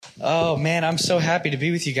Oh man, I'm so happy to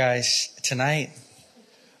be with you guys tonight.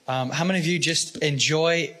 How many of you just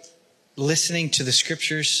enjoy listening to the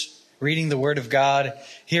scriptures, reading the word of God,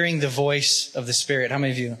 hearing the voice of the Spirit? How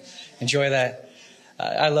many of you enjoy that?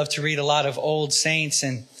 I love to read a lot of old saints,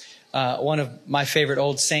 and one of my favorite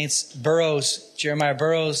old saints, Jeremiah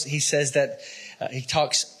Burroughs, he says that he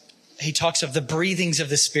talks of the breathings of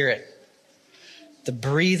the Spirit. The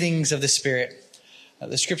breathings of the Spirit.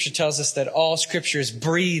 The scripture tells us that all scripture is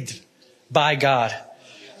breathed by God.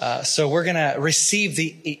 So we're going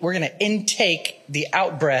to intake the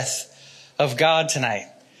outbreath of God tonight.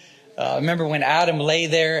 Remember when Adam lay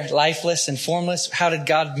there lifeless and formless? How did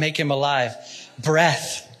God make him alive?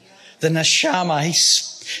 Breath. The neshama.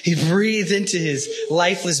 He breathed into his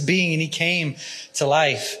lifeless being and he came to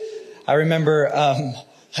life. I remember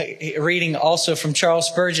reading also from Charles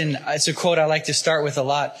Spurgeon. It's a quote I like to start with a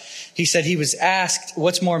lot. He said he was asked,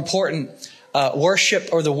 what's more important, worship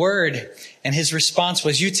or the word? And his response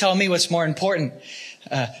was, you tell me what's more important,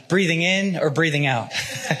 breathing in or breathing out.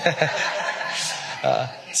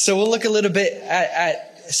 So we'll look a little bit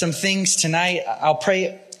at some things tonight. I'll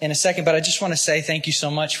pray in a second, but I just want to say thank you so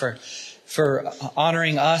much for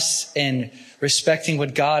honoring us and respecting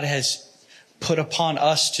what God has put upon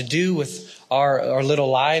us to do with our little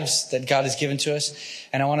lives that God has given to us.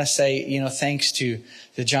 And I want to say, thanks to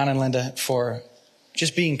John and Linda for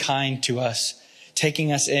just being kind to us,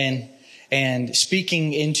 taking us in and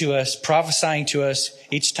speaking into us, prophesying to us.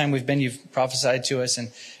 Each time we've been, you've prophesied to us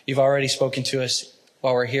and you've already spoken to us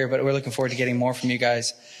while we're here, but we're looking forward to getting more from you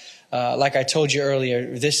guys. Like I told you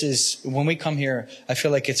earlier, when we come here, I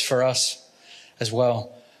feel like it's for us as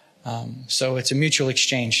well. So it's a mutual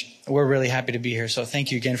exchange. We're really happy to be here. So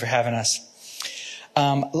thank you again for having us.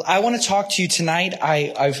 I want to talk to you tonight.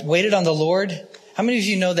 I've waited on the Lord. How many of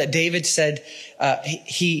you know that David said,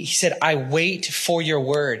 he said, I wait for your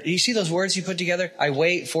word. You see those words you put together? I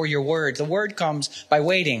wait for your word. The word comes by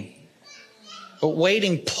waiting. But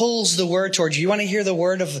waiting pulls the word towards you. You want to hear the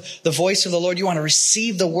word of the voice of the Lord. You want to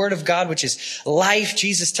receive the word of God, which is life.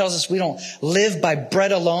 Jesus tells us we don't live by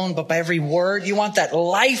bread alone, but by every word. You want that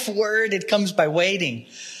life word. It comes by waiting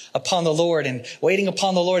upon the Lord. And waiting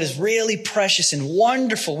upon the Lord is really precious and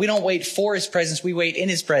wonderful. We don't wait for his presence. We wait in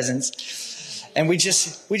his presence. And we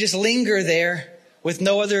just linger there with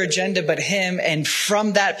no other agenda but him. And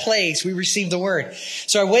from that place, we receive the word.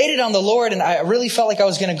 So I waited on the Lord and I really felt like I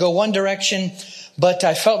was going to go one direction, but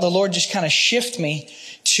I felt the Lord just kind of shift me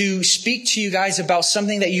to speak to you guys about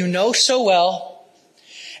something that you know so well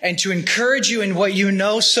and to encourage you in what you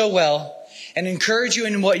know so well and encourage you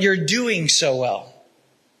in what you're doing so well.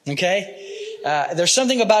 Okay? There's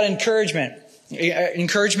something about encouragement.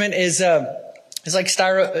 Encouragement is like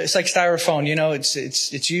styrofoam.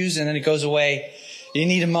 It's used and then it goes away. You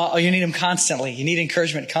need them constantly. You need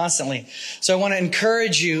encouragement constantly. So I want to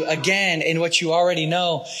encourage you again in what you already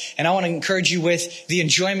know. And I want to encourage you with the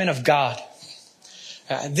enjoyment of God.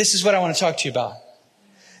 This is what I want to talk to you about.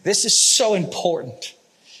 This is so important.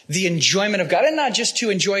 The enjoyment of God. And not just to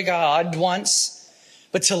enjoy God once,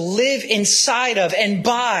 but to live inside of and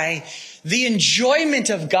by the enjoyment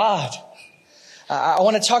of God. I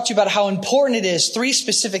want to talk to you about how important it is. 3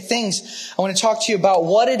 specific things. I want to talk to you about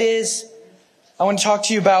what it is. I want to talk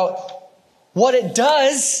to you about what it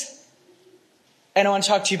does. And I want to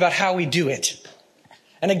talk to you about how we do it.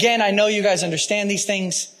 And again, I know you guys understand these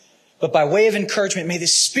things, but by way of encouragement, may the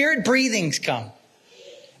Spirit breathings come.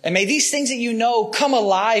 And may these things that you know come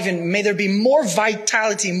alive, and may there be more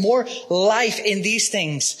vitality, more life in these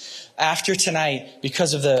things after tonight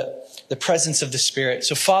because of the presence of the Spirit.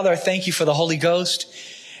 So Father, I thank you for the Holy Ghost.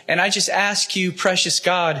 And I just ask you, precious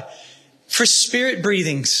God, for Spirit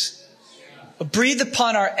breathings. Breathe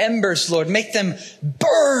upon our embers, Lord. Make them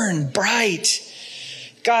burn bright.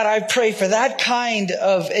 God, I pray for that kind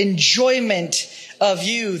of enjoyment of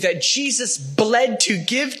you that Jesus bled to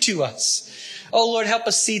give to us. Oh, Lord, help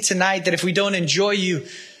us see tonight that if we don't enjoy you,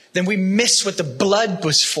 then we miss what the blood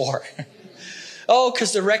was for. Oh,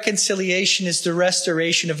 because the reconciliation is the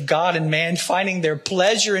restoration of God and man finding their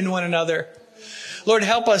pleasure in one another. Lord,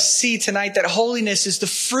 help us see tonight that holiness is the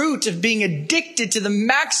fruit of being addicted to the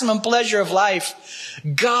maximum pleasure of life,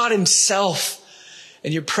 God himself.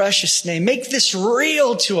 In your precious name, make this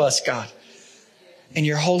real to us, God. In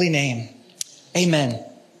your holy name, amen.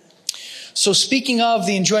 So speaking of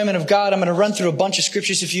the enjoyment of God, I'm going to run through a bunch of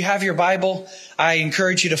scriptures. If you have your Bible, I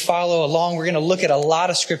encourage you to follow along. We're going to look at a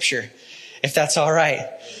lot of scripture, if that's all right.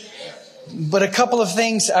 But a couple of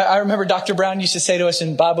things, I remember Dr. Brown used to say to us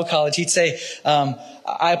in Bible college, he'd say,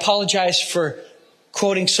 I apologize for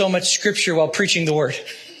quoting so much scripture while preaching the word.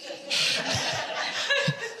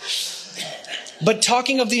 But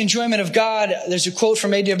talking of the enjoyment of God, there's a quote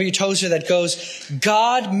from A.W. Tozer that goes,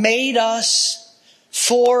 God made us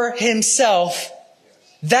for himself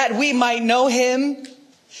that we might know him,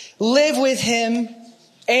 live with him,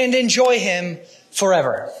 and enjoy him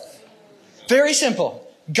forever. Very simple.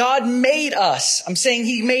 God made us. I'm saying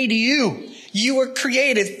he made you. You were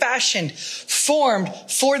created, fashioned, formed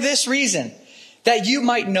for this reason, that you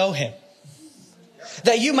might know him,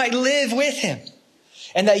 that you might live with him,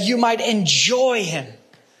 and that you might enjoy him.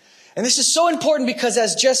 And this is so important because,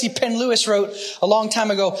 as Jesse Penn Lewis wrote a long time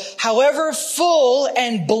ago, however full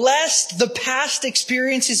and blessed the past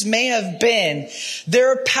experiences may have been,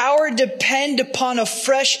 their power depend upon a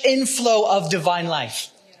fresh inflow of divine life.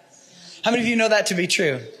 How many of you know that to be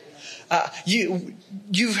true?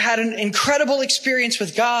 You've had an incredible experience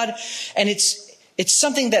with God, and it's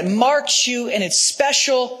something that marks you, and it's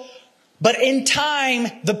special. But in time,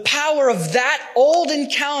 the power of that old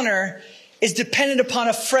encounter is dependent upon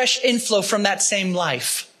a fresh inflow from that same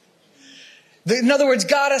life. In other words,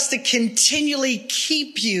 God has to continually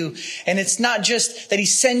keep you. And it's not just that he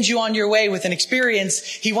sends you on your way with an experience.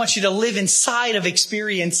 He wants you to live inside of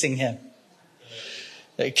experiencing him.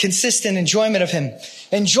 Consistent enjoyment of him.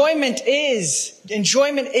 Enjoyment is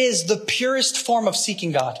the purest form of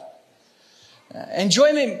seeking God.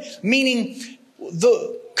 Enjoyment meaning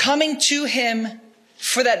the coming to him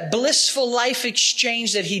for that blissful life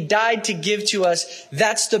exchange that he died to give to us.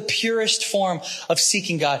 That's the purest form of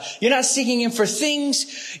seeking God. You're not seeking him for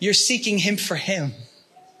things. You're seeking him for him.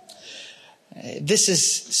 This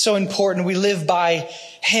is so important. We live by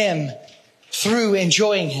him through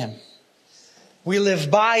enjoying him. We live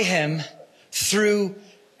by him through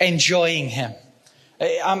enjoying him.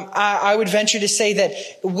 I would venture to say that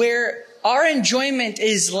where our enjoyment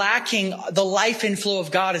is lacking, the life inflow of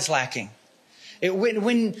God is lacking.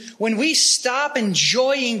 When we stop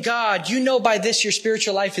enjoying God, you know by this your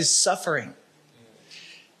spiritual life is suffering.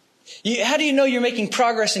 How do you know you're making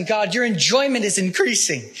progress in God? Your enjoyment is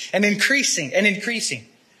increasing and increasing and increasing.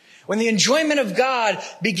 When the enjoyment of God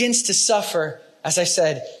begins to suffer, as I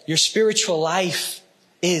said, your spiritual life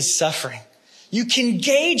is suffering. You can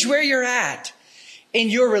gauge where you're at in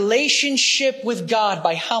your relationship with God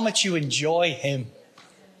by how much you enjoy him.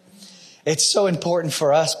 It's so important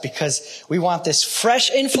for us because we want this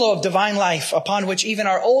fresh inflow of divine life upon which even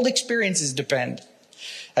our old experiences depend,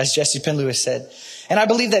 as Jesse Penn Lewis said. And I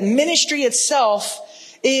believe that ministry itself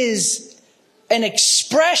is an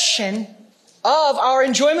expression of our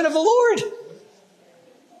enjoyment of the Lord.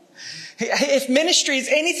 If ministry is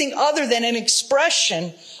anything other than an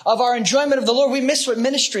expression of our enjoyment of the Lord, we miss what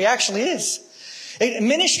ministry actually is.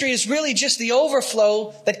 Ministry is really just the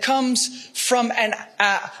overflow that comes from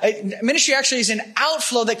ministry actually is an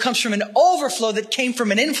outflow that comes from an overflow that came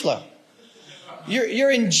from an inflow.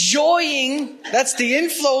 You're enjoying, that's the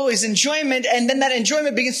inflow is enjoyment, and then that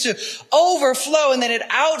enjoyment begins to overflow and then it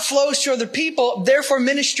outflows to other people. Therefore,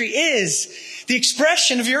 ministry is the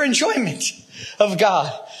expression of your enjoyment of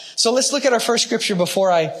God. So let's look at our first scripture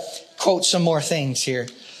before I quote some more things here.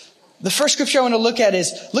 The first scripture I want to look at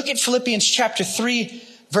is, look at Philippians chapter 3,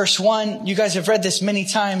 verse 1. You guys have read this many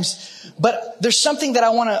times, but there's something that I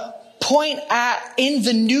want to point at in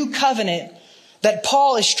the new covenant that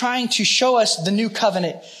Paul is trying to show us the new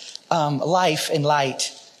covenant life and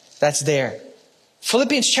light that's there.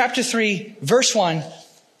 Philippians chapter 3, verse 1.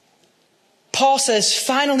 Paul says,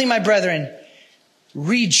 finally, my brethren,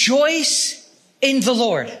 rejoice in the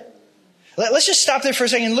Lord. Let's just stop there for a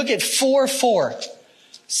second and look at 4:4.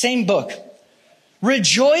 Same book.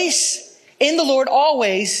 Rejoice in the Lord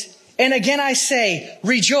always. And again, I say,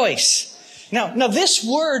 rejoice. Now this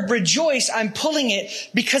word rejoice, I'm pulling it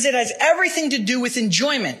because it has everything to do with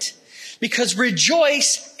enjoyment. Because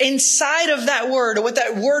rejoice inside of that word, or what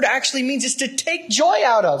that word actually means, is to take joy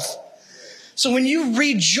out of. So when you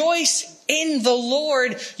rejoice in the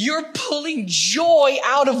Lord, you're pulling joy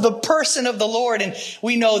out of the person of the Lord. And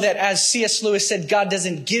we know that, as C.S. Lewis said, God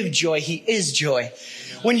doesn't give joy, he is joy.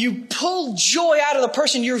 When you pull joy out of the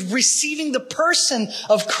person, you're receiving the person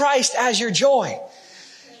of Christ as your joy.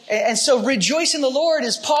 And so rejoice in the Lord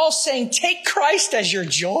is Paul saying, take Christ as your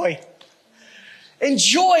joy.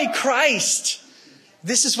 Enjoy Christ.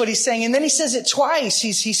 This is what he's saying. And then he says it twice.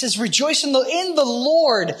 He says, rejoice in the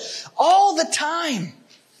Lord all the time.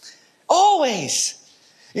 Always.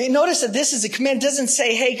 You notice that this is a command. It doesn't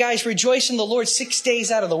say, hey guys, rejoice in the Lord 6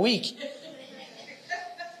 days out of the week.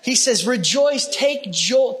 He says, rejoice, take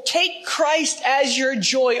joy, take Christ as your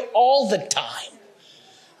joy all the time.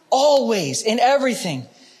 Always, in everything.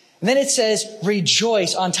 And then it says,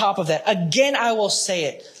 rejoice on top of that. Again, I will say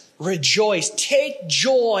it. Rejoice. Take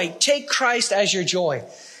joy. Take Christ as your joy.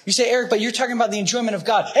 You say, Eric, but you're talking about the enjoyment of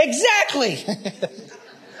God. Exactly.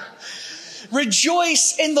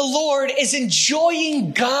 Rejoice in the Lord is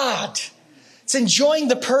enjoying God. It's enjoying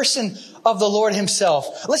the person of the Lord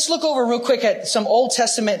himself. Let's look over real quick at some Old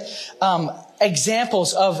Testament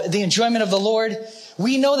examples of the enjoyment of the Lord.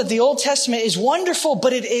 We know that the Old Testament is wonderful,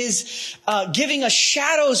 but it is giving us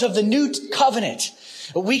shadows of the new covenant.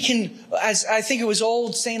 We can, as I think it was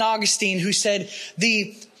old St. Augustine who said,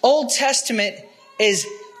 the Old Testament is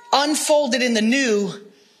unfolded in the new,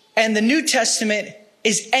 and the New Testament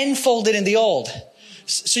is enfolded in the old.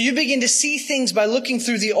 So you begin to see things by looking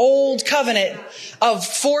through the old covenant of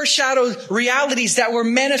foreshadowed realities that were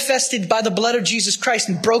manifested by the blood of Jesus Christ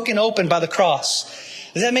and broken open by the cross.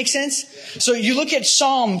 Does that make sense? So you look at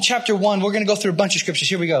Psalm chapter 1. We're going to go through a bunch of scriptures.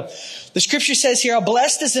 Here we go. The scripture says here, how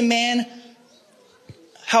blessed is the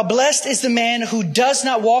man who does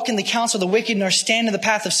not walk in the counsel of the wicked, nor stand in the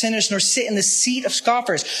path of sinners, nor sit in the seat of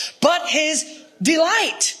scoffers. But his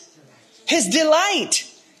delight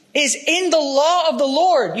is in the law of the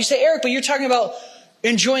Lord. You say, Eric, but you're talking about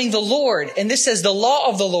enjoying the Lord. And this says the law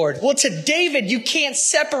of the Lord. Well, to David, you can't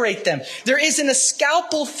separate them. There isn't a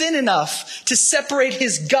scalpel thin enough to separate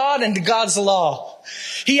his God and God's law.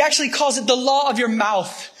 He actually calls it the law of your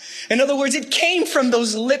mouth. In other words, it came from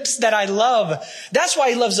those lips that I love. That's why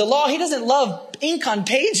he loves the law. He doesn't love ink on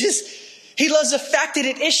pages. He loves the fact that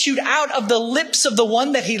it issued out of the lips of the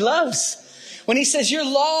one that he loves. When he says, your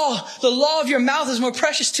law, the law of your mouth is more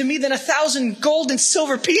precious to me than 1,000 gold and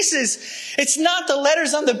silver pieces. It's not the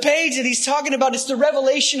letters on the page that he's talking about. It's the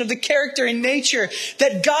revelation of the character and nature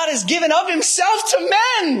that God has given of himself to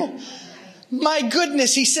men. My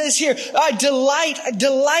goodness, he says here, I delight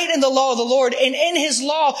in the law of the Lord, and in his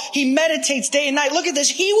law he meditates day and night. Look at this.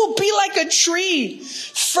 He will be like a tree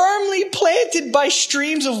firmly planted by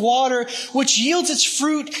streams of water, which yields its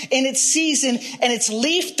fruit in its season, and its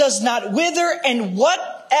leaf does not wither, and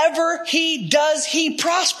whatever he does, he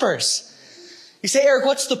prospers. You say, Eric,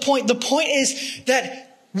 what's the point? The point is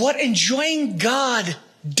that what enjoying God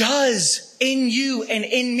does in you and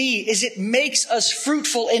in me is it makes us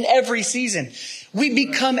fruitful in every season. We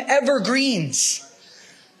become evergreens.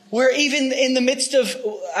 We're even in the midst of,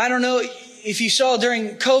 I don't know if you saw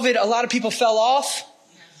during COVID, a lot of people fell off.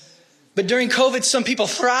 But during COVID, some people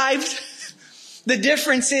thrived. The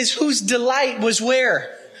difference is whose delight was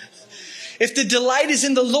where. If the delight is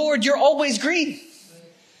in the Lord, you're always green.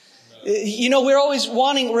 You know, we're always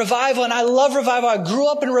wanting revival, and I love revival. I grew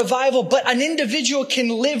up in revival, but an individual can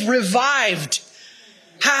live revived.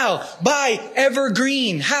 How? By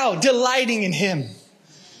evergreen. How? Delighting in him.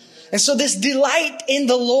 And so this delight in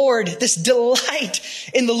the Lord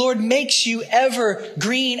makes you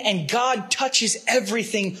evergreen, and God touches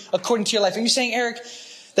everything according to your life. Are you saying, Eric,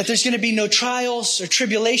 that there's going to be no trials or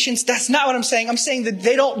tribulations? That's not what I'm saying. I'm saying that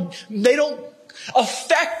they don't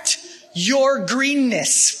affect your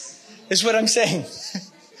greenness. Is what I'm saying.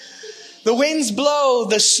 The winds blow,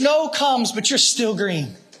 the snow comes, but you're still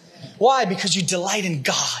green. Why? Because you delight in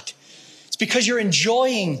God. It's because you're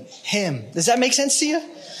enjoying him. Does that make sense to you?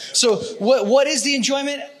 So what is the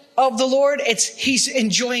enjoyment of the Lord? He's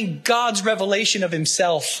enjoying God's revelation of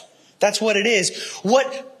himself. That's what it is.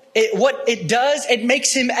 What it does, it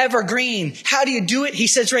makes him evergreen. How do you do it? He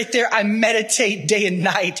says right there, I meditate day and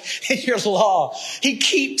night in your law. He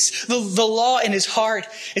keeps the law in his heart.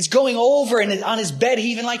 It's going over and on his bed.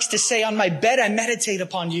 He even likes to say, on my bed, I meditate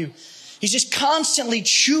upon you. He's just constantly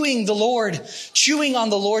chewing the Lord, chewing on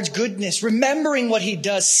the Lord's goodness, remembering what he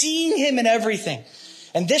does, seeing him in everything.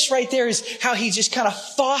 And this right there is how he just kind of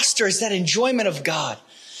fosters that enjoyment of God.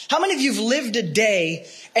 How many of you have lived a day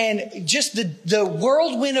and just the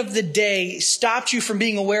whirlwind of the day stopped you from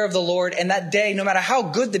being aware of the Lord, and that day, no matter how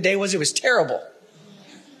good the day was, it was terrible?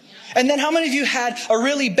 And then how many of you had a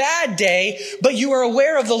really bad day, but you were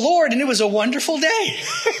aware of the Lord and it was a wonderful day?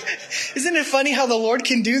 Isn't it funny how the Lord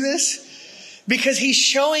can do this? Because he's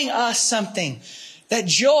showing us something, that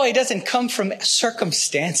joy doesn't come from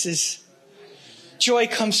circumstances. Joy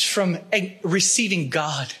comes from receiving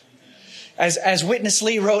God. As Witness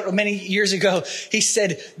Lee wrote many years ago, he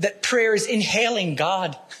said that prayer is inhaling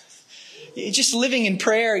God. Just living in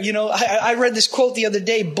prayer. You know, I read this quote the other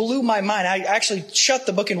day, blew my mind. I actually shut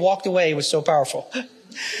the book and walked away. It was so powerful.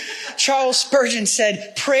 Charles Spurgeon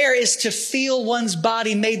said, prayer is to feel one's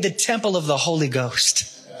body made the temple of the Holy Ghost.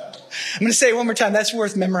 I'm going to say it one more time. That's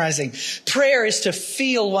worth memorizing. Prayer is to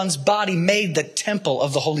feel one's body made the temple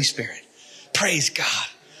of the Holy Spirit. Praise God.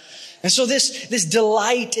 And so this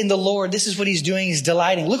delight in the Lord, this is what he's doing. He's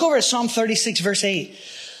delighting. Look over at Psalm 36, verse 8.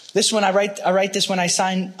 This one, I write this when I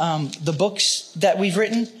sign the books that we've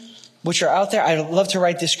written, which are out there. I love to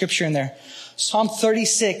write this scripture in there. Psalm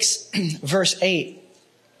 36, verse 8.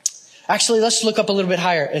 Actually, let's look up a little bit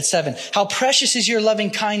higher at 7. How precious is your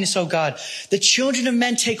loving kindness, O God. The children of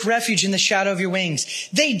men take refuge in the shadow of your wings.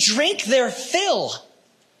 They drink their fill.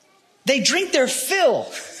 They drink their fill.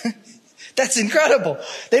 That's incredible.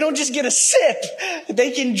 They don't just get a sip.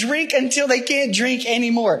 They can drink until they can't drink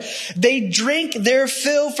anymore. They drink their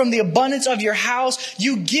fill from the abundance of your house.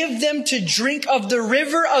 You give them to drink of the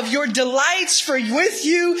river of your delights. For with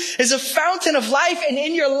you is a fountain of life, and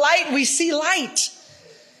in your light we see light.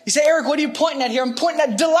 You say, Eric, what are you pointing at here? I'm pointing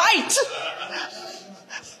at delight.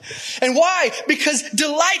 And why? Because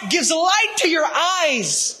delight gives light to your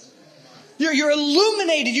eyes. You're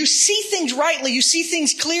illuminated. You see things rightly. You see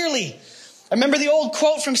things clearly. I remember the old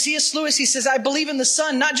quote from C.S. Lewis. He says, I believe in the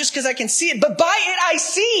sun, not just because I can see it, but by it I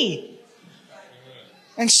see.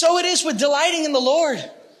 And so it is with delighting in the Lord.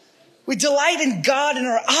 We delight in God and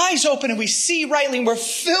our eyes open and we see rightly and we're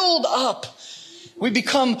filled up. We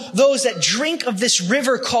become those that drink of this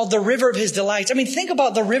river called the river of his delights. I mean, think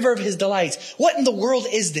about the river of his delights. What in the world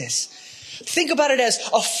is this? Think about it as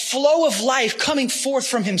a flow of life coming forth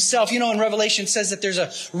from himself. You know, in Revelation it says that there's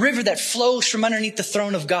a river that flows from underneath the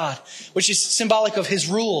throne of God, which is symbolic of his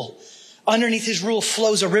rule. Underneath his rule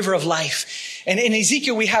flows a river of life. And in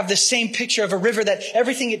Ezekiel, we have the same picture of a river that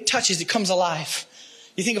everything it touches, it comes alive.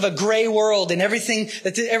 You think of a gray world and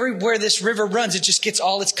everywhere this river runs, it just gets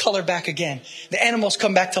all its color back again. The animals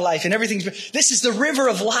come back to life and this is the river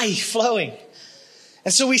of life flowing.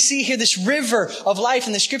 And so we see here this river of life,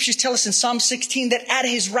 and the scriptures tell us in Psalm 16 that at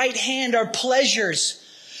his right hand are pleasures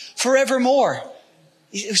forevermore.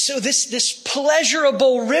 So this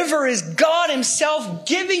pleasurable river is God himself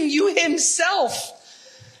giving you himself.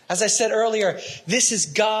 As I said earlier, this is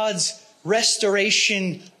God's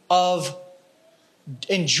restoration of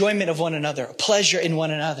enjoyment of one another, pleasure in one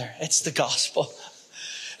another. It's the gospel.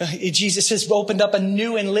 Jesus has opened up a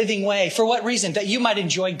new and living way. For what reason? That you might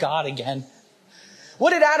enjoy God again.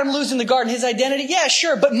 What did Adam lose in the garden? His identity? Yeah,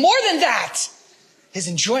 sure. But more than that, his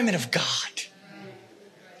enjoyment of God.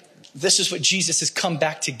 This is what Jesus has come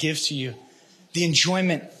back to give to you. The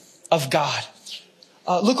enjoyment of God.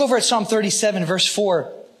 Look over at Psalm 37, verse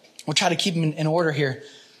 4. We'll try to keep them in order here.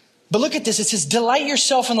 But look at this. It says, delight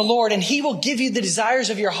yourself in the Lord, and he will give you the desires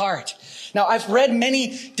of your heart. Now, I've read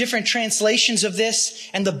many different translations of this,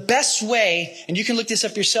 and the best way, and you can look this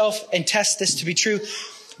up yourself and test this to be true,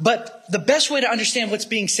 but the best way to understand what's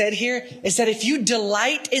being said here is that if you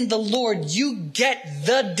delight in the Lord, you get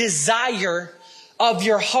the desire of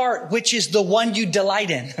your heart, which is the one you delight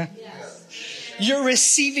in. Yes. You're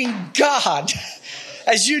receiving God.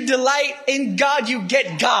 As you delight in God, you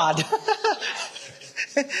get God.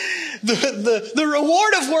 The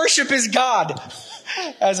reward of worship is God,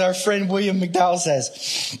 as our friend William McDowell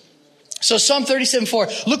says. So Psalm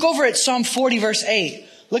 37:4. Look over at Psalm 40, verse 8.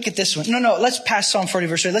 Look at this one. No, let's pass Psalm 40,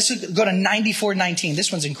 verse 8. Let's go to 94:19.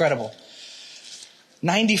 This one's incredible.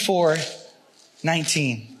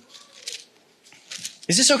 94:19.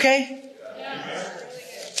 Is this okay?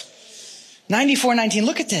 Yes. 94:19.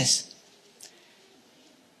 Look at this.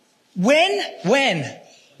 When.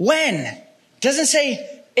 Doesn't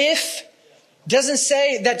say if. Doesn't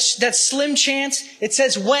say that slim chance. It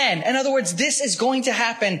says when. In other words, this is going to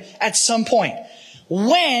happen at some point.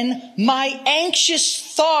 When my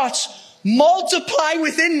anxious thoughts multiply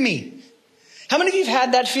within me. How many of you have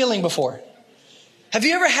had that feeling before? Have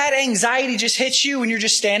you ever had anxiety just hit you when you're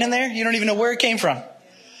just standing there? You don't even know where it came from.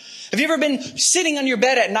 Have you ever been sitting on your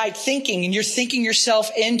bed at night thinking, and you're thinking yourself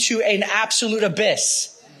into an absolute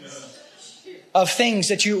abyss of things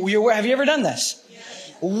that you're have you ever done this?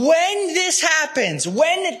 When this happens,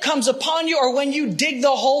 when it comes upon you, or when you dig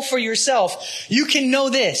the hole for yourself, you can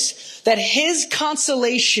know this, that his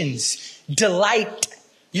consolations delight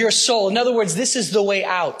your soul. In other words, this is the way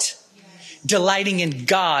out. Delighting in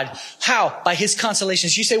God. How? By his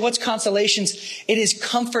consolations. You say, what's consolations? It is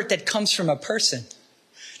comfort that comes from a person.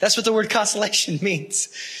 That's what the word consolation means.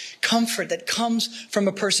 Comfort that comes from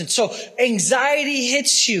a person. So anxiety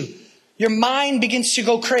hits you. Your mind begins to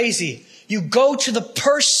go crazy. You go to the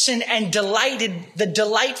person and the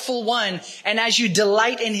delightful one. And as you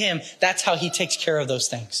delight in him, that's how he takes care of those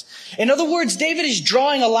things. In other words, David is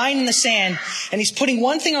drawing a line in the sand, and he's putting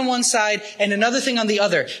one thing on one side and another thing on the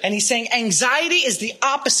other. And he's saying anxiety is the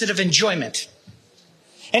opposite of enjoyment.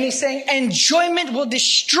 And he's saying enjoyment will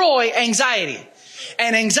destroy anxiety.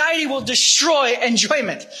 And anxiety will destroy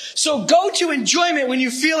enjoyment. So go to enjoyment when you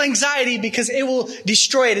feel anxiety, because it will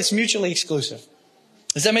destroy it. It's mutually exclusive.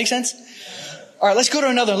 Does that make sense? All right, let's go to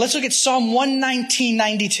another. Let's look at Psalm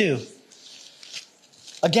 119:92.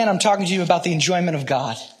 Again, I'm talking to you about the enjoyment of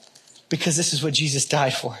God, because this is what Jesus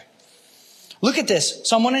died for. Look at this.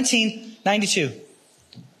 Psalm 119, 92.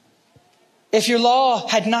 If your law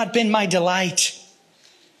had not been my delight,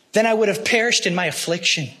 then I would have perished in my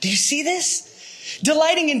affliction. Do you see this?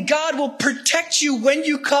 Delighting in God will protect you when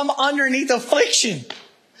you come underneath affliction.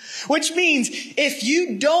 Which means if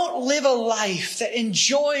you don't live a life that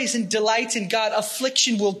enjoys and delights in God,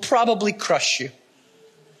 affliction will probably crush you.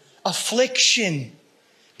 Affliction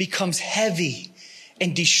becomes heavy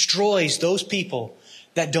and destroys those people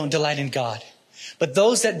that don't delight in God. But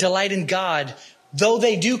those that delight in God, though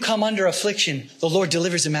they do come under affliction, the Lord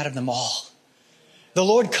delivers them out of them all. The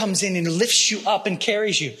Lord comes in and lifts you up and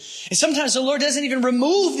carries you. And sometimes the Lord doesn't even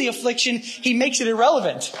remove the affliction. He makes it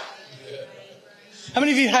irrelevant. How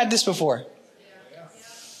many of you had this before?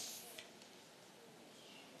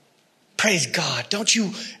 Praise God. Don't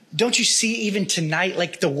you see even tonight,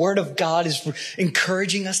 like the word of God is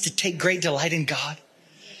encouraging us to take great delight in God?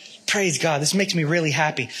 Praise God. This makes me really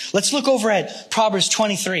happy. Let's look over at Proverbs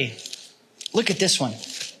 23. Look at this one.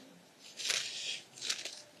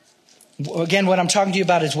 Again, what I'm talking to you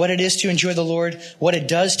about is what it is to enjoy the Lord, what it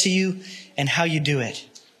does to you, and how you do it.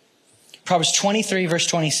 Proverbs 23, verse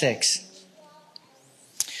 26.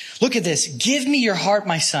 Look at this. Give me your heart,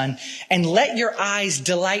 my son, and let your eyes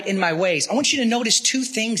delight in my ways. I want you to notice two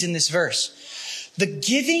things in this verse. The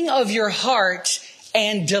giving of your heart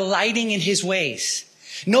and delighting in his ways.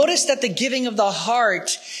 Notice that the giving of the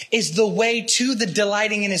heart is the way to the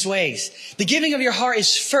delighting in his ways. The giving of your heart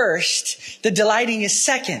is first. The delighting is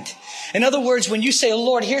second. In other words, when you say,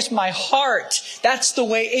 Lord, here's my heart, that's the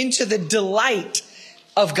way into the delight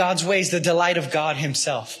of God's ways, the delight of God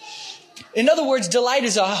himself. In other words, delight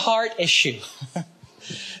is a heart issue.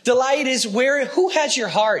 Delight is who has your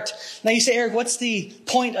heart? Now you say, Eric, what's the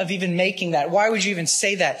point of even making that? Why would you even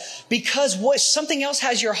say that? Because something else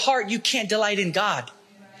has your heart, you can't delight in God.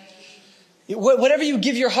 Whatever you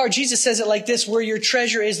give your heart, Jesus says it like this, where your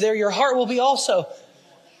treasure is, there your heart will be also.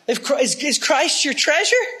 Is Christ your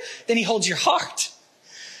treasure? Then he holds your heart.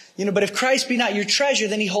 But if Christ be not your treasure,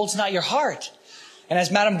 then he holds not your heart. And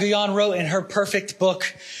as Madame Guyon wrote in her perfect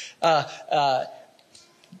book,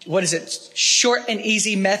 Short and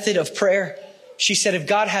Easy Method of Prayer. She said, if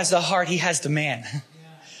God has the heart, he has the man.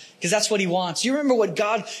 Because that's what he wants. You remember what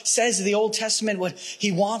God says in the Old Testament, what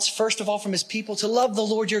he wants, first of all, from his people, to love the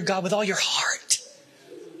Lord your God with all your heart.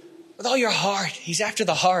 With all your heart. He's after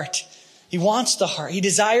the heart. He wants the heart. He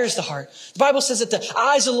desires the heart. The Bible says that the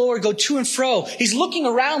eyes of the Lord go to and fro. He's looking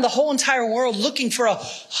around the whole entire world, looking for a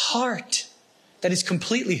heart that is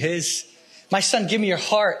completely his. My son, give me your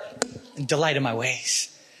heart and delight in my ways.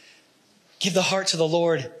 Give the heart to the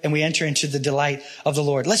Lord, and we enter into the delight of the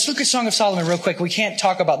Lord. Let's look at Song of Solomon real quick. We can't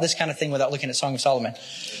talk about this kind of thing without looking at Song of Solomon.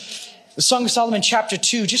 The Song of Solomon, chapter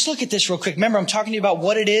 2. Just look at this real quick. Remember, I'm talking to you about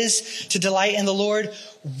what it is to delight in the Lord,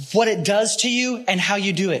 what it does to you, and how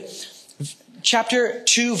you do it. Chapter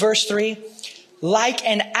 2, verse 3. Like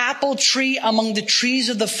an apple tree among the trees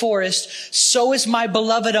of the forest, so is my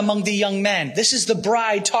beloved among the young men. This is the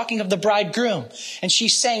bride talking of the bridegroom. And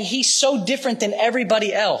she's saying he's so different than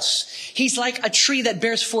everybody else. He's like a tree that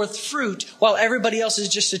bears forth fruit while everybody else is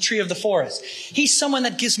just a tree of the forest. He's someone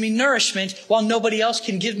that gives me nourishment while nobody else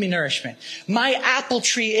can give me nourishment. My apple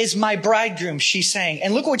tree is my bridegroom, she's saying.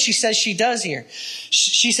 And look what she says she does here.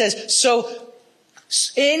 She says, so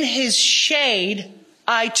in his shade,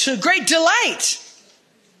 I took great delight.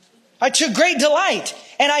 I took great delight.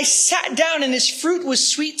 And I sat down and his fruit was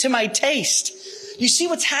sweet to my taste. You see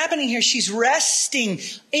what's happening here? She's resting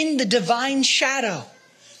in the divine shadow.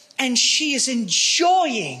 And she is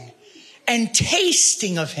enjoying and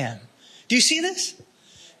tasting of him. Do you see this?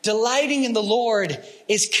 Delighting in the Lord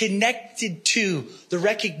is connected to the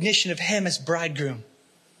recognition of him as bridegroom.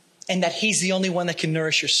 And that he's the only one that can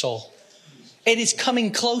nourish your soul. It is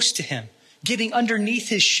coming close to him. Getting underneath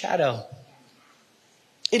his shadow.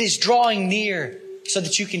 It is drawing near so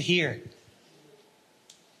that you can hear.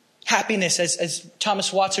 Happiness, as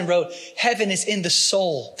Thomas Watson wrote, heaven is in the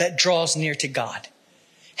soul that draws near to God.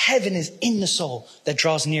 Heaven is in the soul that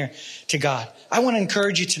draws near to God. I want to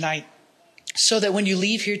encourage you tonight so that when you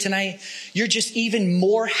leave here tonight, you're just even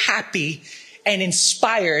more happy and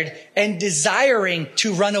inspired and desiring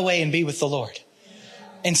to run away and be with the Lord.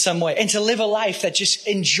 In some way, and to live a life that just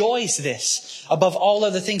enjoys this above all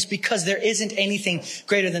other things, because there isn't anything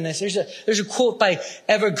greater than this. There's a quote by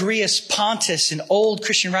Evagrius Pontus, an old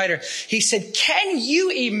Christian writer. He said, can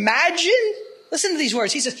you imagine? Listen to these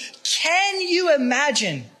words. He says, can you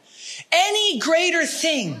imagine any greater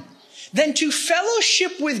thing than to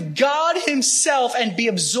fellowship with God himself and be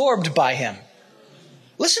absorbed by him?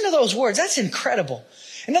 Listen to those words. That's incredible.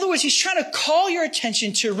 In other words, he's trying to call your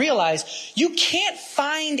attention to realize you can't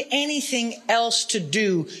find anything else to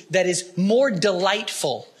do that is more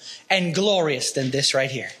delightful and glorious than this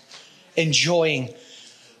right here. Enjoying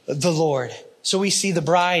the Lord. So we see the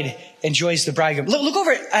bride enjoys the bridegroom. Look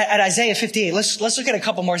over at Isaiah 58. Let's look at a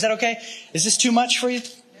couple more. Is that okay? Is this too much for you?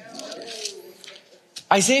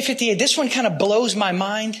 Isaiah 58. This one kind of blows my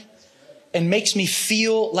mind and makes me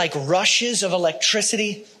feel like rushes of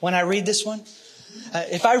electricity when I read this one.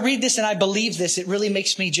 If I read this and I believe this, it really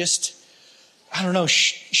makes me just,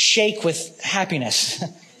 shake with happiness.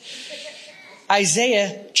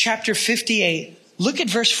 Isaiah chapter 58. Look at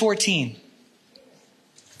verse 14.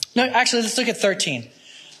 No, actually, let's look at 13.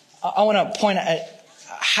 I want to point at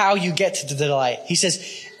how you get to the delight. He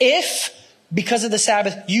says, if, because of the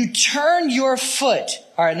Sabbath, you turn your foot.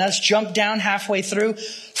 All right, now let's jump down halfway through.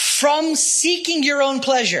 From seeking your own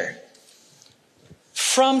pleasure.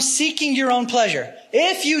 From seeking your own pleasure.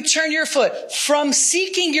 If you turn your foot from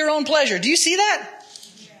seeking your own pleasure. Do you see that?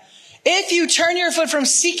 If you turn your foot from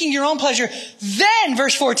seeking your own pleasure, then,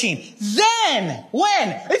 verse 14, then, when?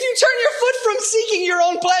 If you turn your foot from seeking your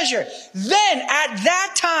own pleasure, then at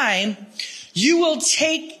that time, you will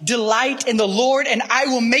take delight in the Lord, and I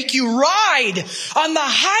will make you ride on the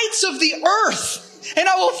heights of the earth, and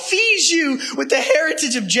I will feed you with the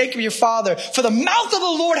heritage of Jacob your father, for the mouth of the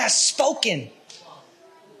Lord has spoken.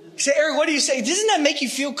 You say, Eric, what do you say? Doesn't that make you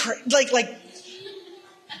feel like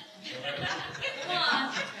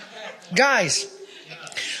guys,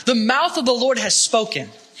 the mouth of the Lord has spoken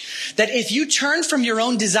that if you turn from your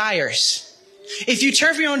own desires, and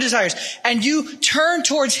you turn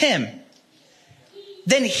towards him,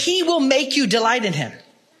 then he will make you delight in him.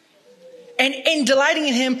 And in delighting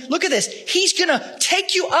in him, look at this. He's going to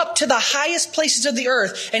take you up to the highest places of the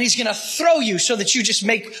earth, and he's going to throw you so that you just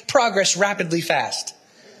make progress rapidly fast.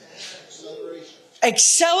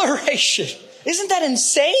 Acceleration. Isn't that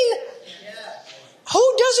insane?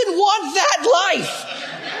 Who doesn't want that life?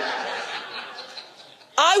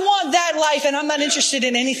 I want that life, and I'm not interested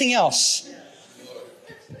in anything else.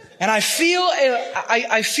 And I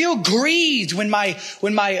feel grieved when my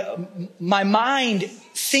mind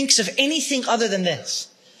thinks of anything other than this.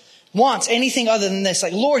 Wants anything other than this.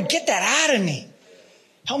 Like, Lord, get that out of me.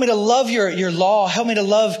 Help me to love your law. Help me to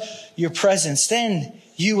love your presence. Then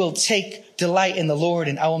you will take delight in the Lord,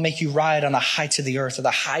 and I will make you ride on the heights of the earth, or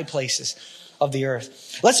the high places of the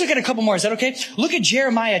earth. Let's look at a couple more. Is that okay? Look at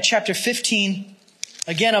Jeremiah chapter 15.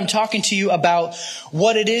 Again, I'm talking to you about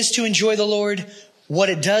what it is to enjoy the Lord, what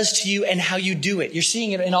it does to you, and how you do it. You're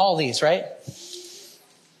seeing it in all these, right?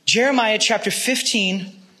 Jeremiah chapter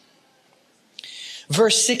 15,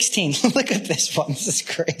 verse 16. Look at this one. This is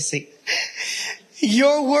crazy.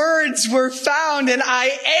 Your words were found and I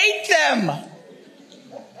ate them.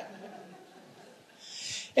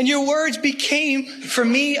 And your words became for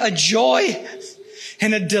me a joy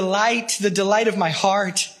and a delight, the delight of my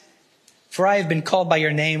heart. For I have been called by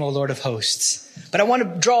your name, O Lord of hosts. But I want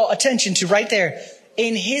to draw attention to right there.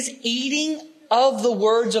 In his eating of the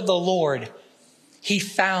words of the Lord, he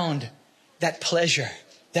found that pleasure,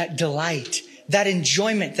 that delight, that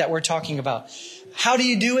enjoyment that we're talking about. How do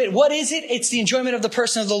you do it? What is it? It's the enjoyment of the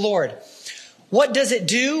person of the Lord. What does it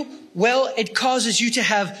do? Well, it causes you to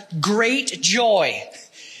have great joy.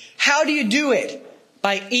 How do you do it?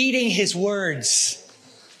 By eating his words.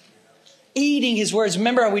 Eating his words.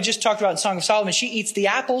 Remember, we just talked about in Song of Solomon, she eats the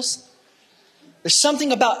apples. There's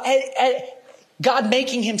something about God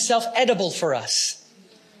making himself edible for us.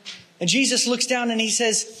 And Jesus looks down and he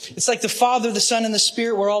says, it's like the Father, the Son, and the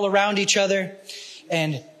Spirit were all around each other.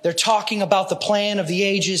 And they're talking about the plan of the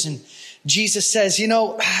ages. And Jesus says,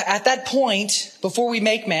 at that point, before we even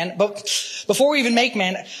make man,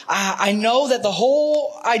 I know that the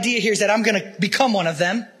whole idea here is that I'm going to become one of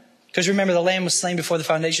them. Because remember, the Lamb was slain before the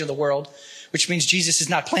foundation of the world, which means Jesus is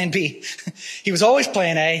not plan B. He was always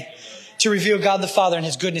plan A, to reveal God the Father and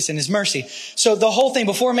his goodness and his mercy. So the whole thing,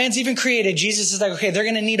 before man's even created, Jesus is like, okay, they're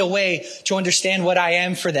going to need a way to understand what I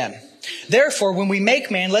am for them. Therefore, when we make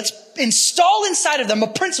man, let's install inside of them a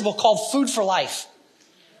principle called food for life.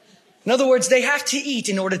 In other words, they have to eat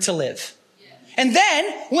in order to live. And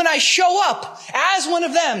then when I show up as one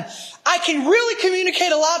of them, I can really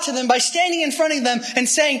communicate a lot to them by standing in front of them and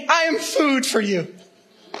saying, I am food for you.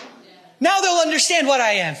 Now they'll understand what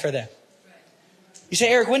I am for them. You say,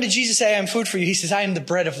 Eric, when did Jesus say I am food for you? He says, I am the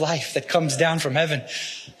bread of life that comes down from heaven.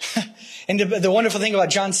 And the wonderful thing about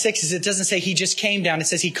John 6 is it doesn't say he just came down. It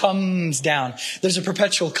says he comes down. There's a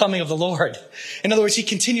perpetual coming of the Lord. In other words, he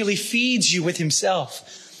continually feeds you with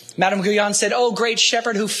himself. Madame Guyon said, oh, great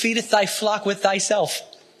shepherd who feedeth thy flock with thyself.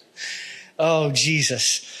 Oh,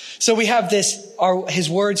 Jesus. So we have his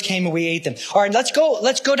words came and we ate them. All right, let's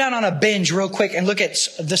go down on a binge real quick and look at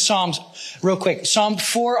the Psalms real quick. Psalm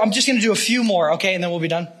 4, I'm just going to do a few more, okay, and then we'll be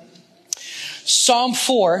done. Psalm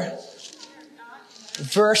 4,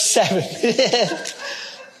 verse 7.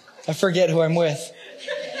 I forget who I'm with.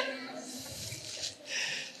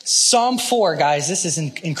 Psalm 4, guys, this is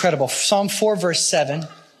incredible. Psalm 4, verse 7.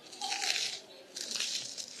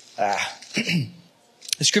 The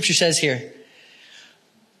scripture says here,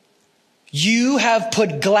 you have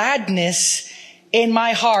put gladness in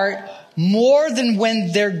my heart more than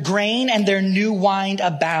when their grain and their new wine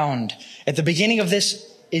abound. At the beginning of this,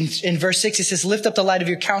 in verse 6, it says, lift up the light of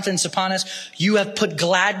your countenance upon us. You have put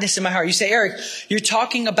gladness in my heart. You say, Eric, you're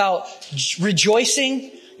talking about rejoicing.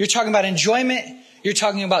 You're talking about enjoyment. You're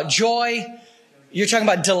talking about joy. You're talking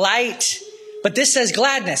about delight. But this says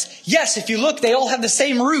gladness. Yes, if you look, they all have the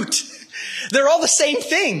same root. They're all the same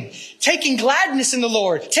thing. Taking gladness in the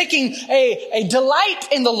Lord, taking a delight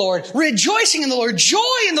in the Lord, rejoicing in the Lord, joy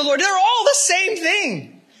in the Lord. They're all the same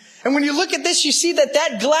thing. And when you look at this, you see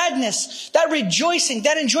that gladness, that rejoicing,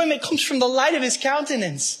 that enjoyment comes from the light of his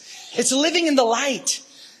countenance. It's living in the light.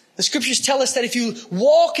 The scriptures tell us that if you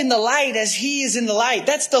walk in the light as he is in the light,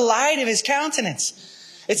 that's the light of his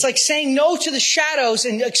countenance. It's like saying no to the shadows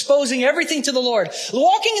and exposing everything to the Lord.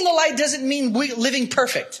 Walking in the light doesn't mean living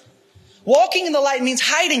perfect. Walking in the light means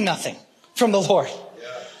hiding nothing from the Lord.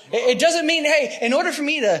 It doesn't mean, hey, in order for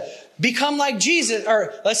me to become like Jesus,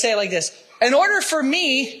 or let's say it like this, in order for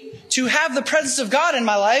me to have the presence of God in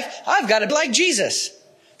my life, I've got to be like Jesus.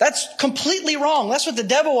 That's completely wrong. That's what the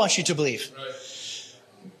devil wants you to believe.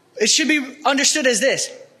 It should be understood as this.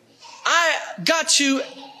 I got to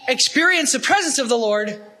experience the presence of the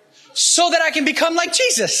Lord so that I can become like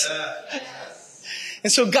Jesus.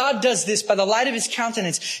 And so God does this by the light of his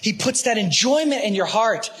countenance. He puts that enjoyment in your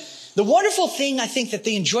heart. The wonderful thing I think that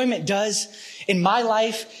the enjoyment does in my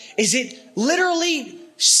life is it literally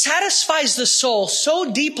satisfies the soul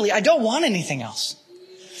so deeply. I don't want anything else.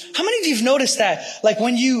 How many of you have noticed that? Like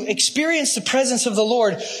when you experience the presence of the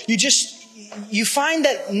Lord, you find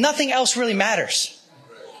that nothing else really matters.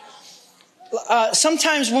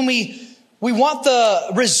 Sometimes when we want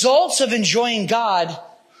the results of enjoying God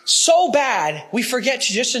so bad, we forget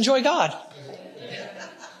to just enjoy God.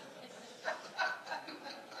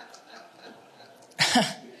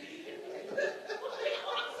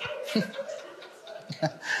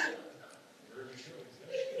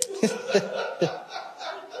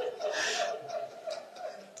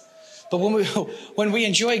 But when we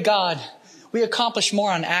enjoy God, we accomplish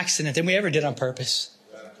more on accident than we ever did on purpose.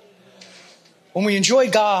 When we enjoy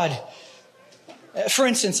God, for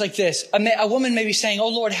instance, like this, a woman may be saying, oh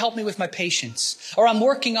Lord, help me with my patience, or I'm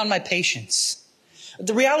working on my patience.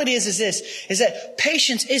 The reality is that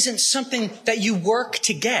patience isn't something that you work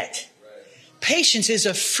to get. Patience is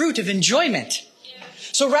a fruit of enjoyment.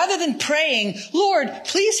 So rather than praying, Lord,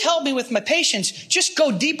 please help me with my patience, just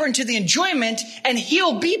go deeper into the enjoyment and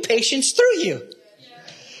he'll be patient through you.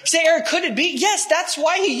 You say, Eric, could it be? Yes, that's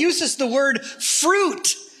why he uses the word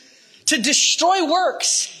fruit to destroy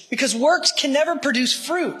works, because works can never produce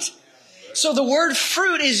fruit. So the word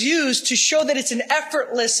fruit is used to show that it's an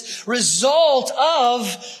effortless result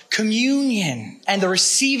of communion and the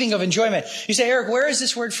receiving of enjoyment. You say, Eric, where is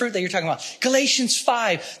this word fruit that you're talking about? Galatians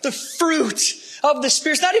 5, the fruit of the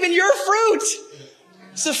Spirit. It's not even your fruit.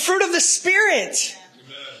 It's the fruit of the Spirit.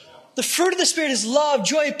 The fruit of the Spirit is love,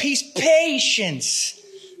 joy, peace, patience,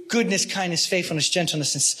 goodness, kindness, faithfulness,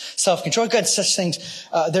 gentleness, and self-control. Against such things,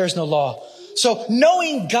 there is no law. So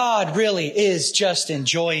knowing God really is just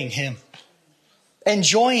enjoying him.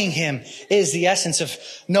 Enjoying him is the essence of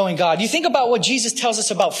knowing God. You think about what Jesus tells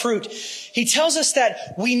us about fruit. He tells us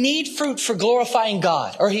that we need fruit for glorifying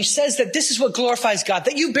God. Or he says that this is what glorifies God,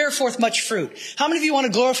 that you bear forth much fruit. How many of you want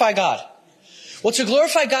to glorify God? Well, to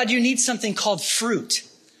glorify God, you need something called fruit.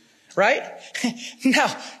 Right?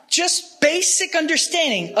 Now, just basic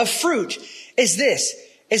understanding of fruit is this,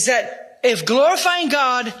 is that if glorifying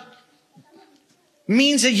God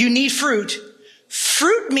means that you need fruit,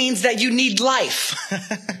 fruit means that you need life.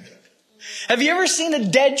 Have you ever seen a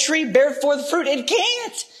dead tree bear forth fruit? It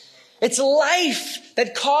can't. It's life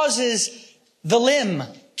that causes the limb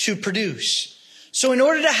to produce. So in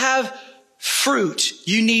order to have fruit,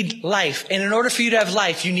 you need life. And in order for you to have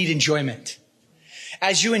life, you need enjoyment.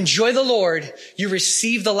 As you enjoy the Lord, you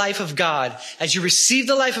receive the life of God. As you receive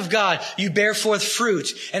the life of God, you bear forth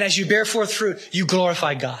fruit. And as you bear forth fruit, you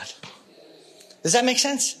glorify God. Does that make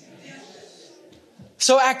sense?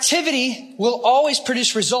 So activity will always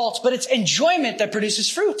produce results, but it's enjoyment that produces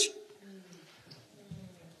fruit.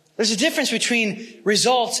 There's a difference between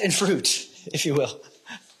results and fruit, if you will.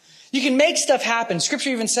 You can make stuff happen. Scripture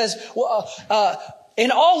even says,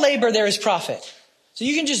 in all labor there is profit. So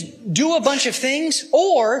you can just do a bunch of things,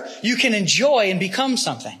 or you can enjoy and become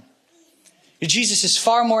something. Jesus is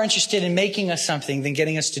far more interested in making us something than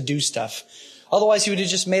getting us to do stuff. Otherwise, he would have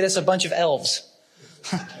just made us a bunch of elves.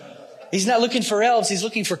 He's not looking for elves. He's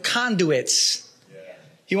looking for conduits.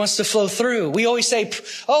 He wants to flow through. We always say,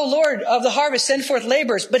 oh, Lord of the harvest, send forth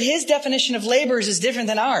laborers. But his definition of laborers is different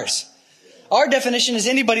than ours. Our definition is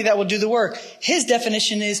anybody that will do the work. His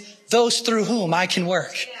definition is those through whom I can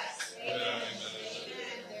work.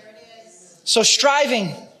 So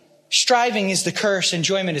striving is the curse.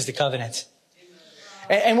 Enjoyment is the covenant.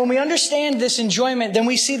 And when we understand this enjoyment, then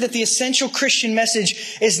we see that the essential Christian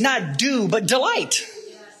message is not do, but delight.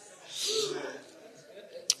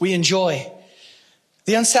 We enjoy.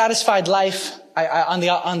 The unsatisfied life, on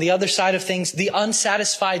the other side of things, the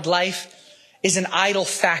unsatisfied life is an idol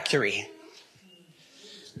factory.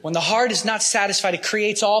 When the heart is not satisfied, it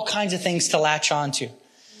creates all kinds of things to latch onto.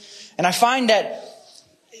 And I find that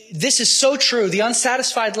this is so true. The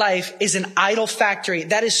unsatisfied life is an idol factory.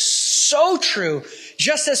 That is so true.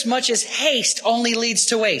 Just as much as haste only leads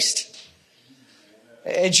to waste.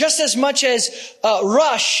 Just as much as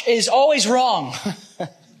rush is always wrong.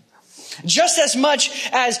 Just as much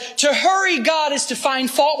as to hurry God is to find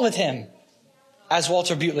fault with him. As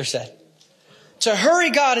Walter Butler said. To hurry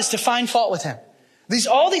God is to find fault with him.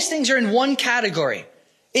 All these things are in one category.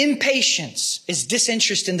 Impatience is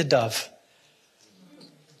disinterest in the dove.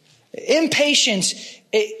 Impatience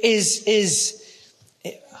is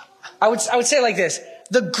I would say it like this.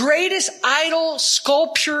 The greatest idol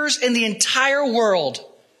sculptures in the entire world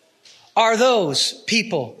are those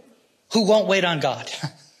people who won't wait on God.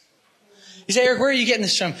 You say, Eric, where are you getting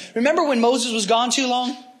this from? Remember when Moses was gone too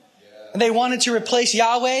long? And they wanted to replace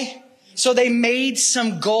Yahweh? So they made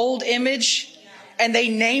some gold image and they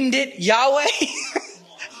named it Yahweh?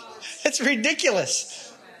 It's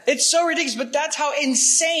ridiculous. It's so ridiculous, but that's how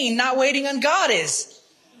insane not waiting on God is.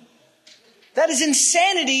 That is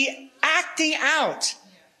insanity acting out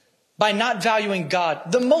by not valuing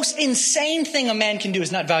God. The most insane thing a man can do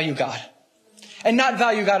is not value God. And not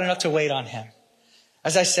value God enough to wait on him.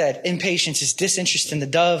 As I said, impatience is disinterest in the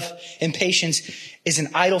dove. Impatience is an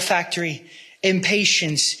idol factory.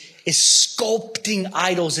 Impatience is sculpting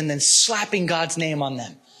idols and then slapping God's name on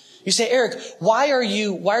them. You say, Eric, why are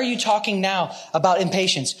you talking now about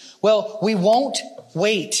impatience? Well, we won't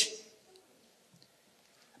wait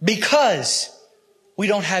because we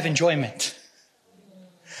don't have enjoyment.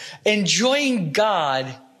 Enjoying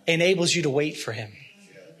God enables you to wait for him.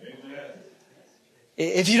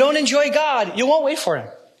 If you don't enjoy God, you won't wait for him.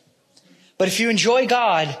 But if you enjoy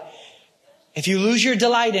God, if you lose your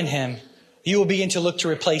delight in him, you will begin to look to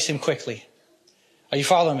replace him quickly. Are you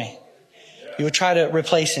following me? You will try to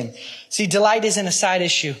replace him. See, delight isn't a side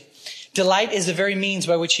issue. Delight is the very means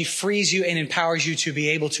by which he frees you and empowers you to be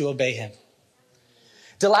able to obey him.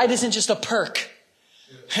 Delight isn't just a perk.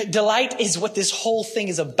 Delight is what this whole thing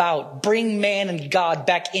is about. Bring man and God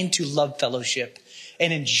back into love fellowship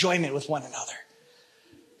and enjoyment with one another.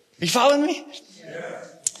 Are you following me? Yeah.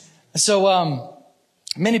 So,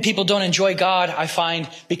 many people don't enjoy God, I find,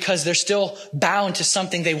 because they're still bound to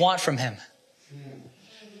something they want from him.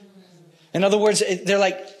 In other words, they're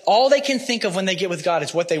like, all they can think of when they get with God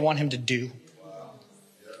is what they want him to do.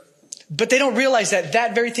 But they don't realize that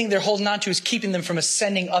that very thing they're holding on to is keeping them from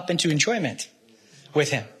ascending up into enjoyment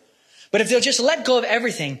with him. But if they'll just let go of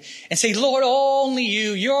everything and say, Lord, only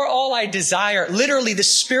you're all I desire. Literally, the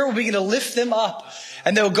Spirit will begin to lift them up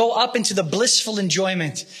and they'll go up into the blissful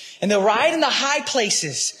enjoyment and they'll ride in the high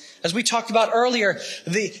places. As we talked about earlier,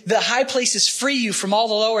 the high places free you from all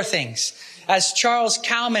the lower things. As Charles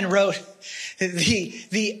Cowman wrote,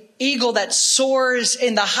 the eagle that soars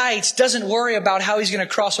in the heights doesn't worry about how he's going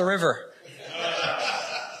to cross a river.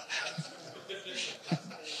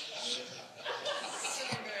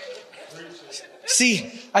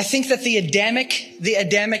 See, I think that the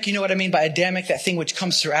Adamic, you know what I mean by Adamic, that thing which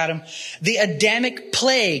comes through Adam. The Adamic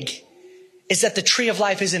plague is that the tree of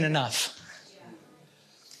life isn't enough.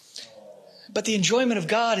 But the enjoyment of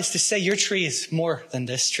God is to say your tree is more than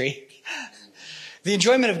this tree. The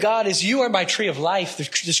enjoyment of God is you are my tree of life.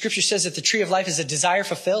 The scripture says that the tree of life is a desire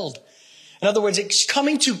fulfilled. In other words, it's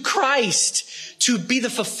coming to Christ to be the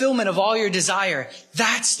fulfillment of all your desire.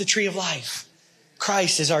 That's the tree of life.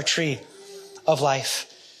 Christ is our tree of life.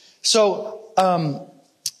 So,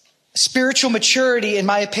 spiritual maturity, in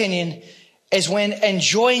my opinion, is when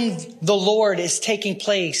enjoying the Lord is taking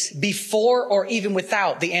place before or even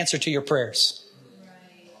without the answer to your prayers.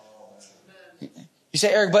 You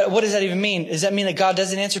say, Eric, but what does that even mean? Does that mean that God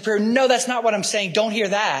doesn't answer prayer? No, that's not what I'm saying. Don't hear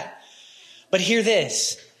that. But hear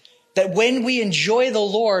this, that when we enjoy the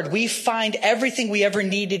Lord, we find everything we ever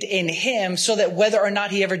needed in him, so that whether or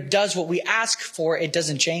not he ever does what we ask for, it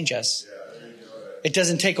doesn't change us. It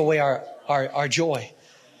doesn't take away our joy.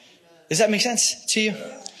 Does that make sense to you?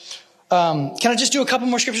 Can I just do a couple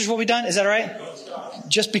more scriptures before we're done? Is that all right?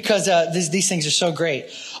 Just because these things are so great.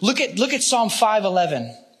 Look at Psalm 5:11.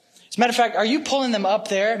 As a matter of fact, are you pulling them up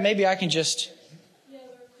there? Maybe I can just...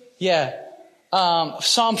 Yeah.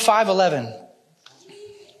 Psalm 5:11.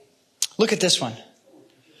 Look at this one.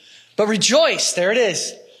 But rejoice, there it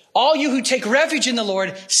is. All you who take refuge in the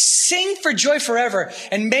Lord, sing for joy forever,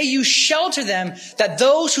 and may you shelter them, that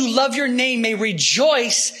those who love your name may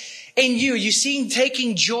rejoice in you. You see,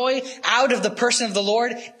 taking joy out of the person of the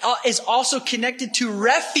Lord is also connected to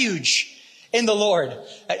refuge in the Lord.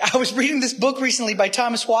 I was reading this book recently by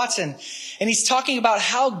Thomas Watson, and he's talking about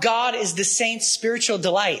how God is the saint's spiritual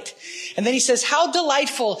delight. And then he says, how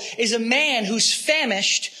delightful is a man who's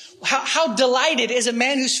famished. How delighted is a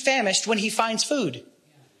man who's famished when he finds food?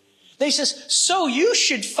 Then he says, so you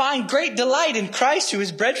should find great delight in Christ who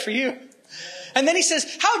is bread for you. And then he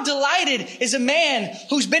says, how delighted is a man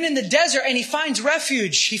who's been in the desert and he finds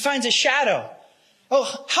refuge. He finds a shadow.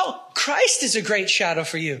 Oh, how Christ is a great shadow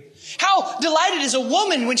for you. How delighted is a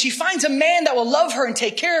woman when she finds a man that will love her and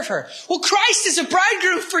take care of her. Well, Christ is a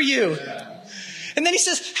bridegroom for you. And then he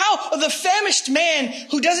says, how the famished man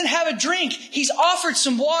who doesn't have a drink, he's offered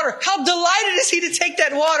some water. How delighted is he to take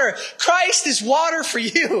that water? Christ is water for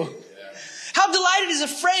you. How delighted is a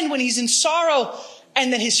friend when he's in sorrow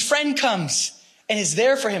and then his friend comes and is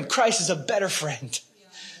there for him. Christ is a better friend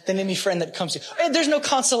than any friend that comes to. There's no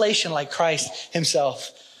consolation like Christ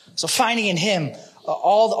himself. So finding in him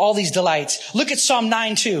all these delights. Look at Psalm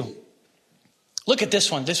 9:2. Look at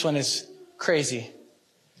this one. This one is crazy.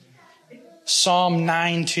 Psalm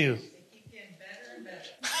 9:2.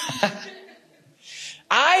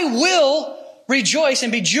 I will rejoice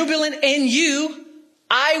and be jubilant in you.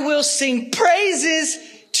 I will sing praises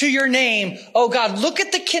to your name. Oh God, look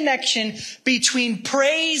at the connection between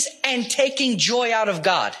praise and taking joy out of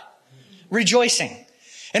God. Rejoicing.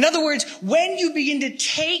 In other words, when you begin to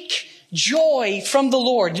take joy from the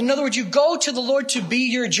Lord, in other words, you go to the Lord to be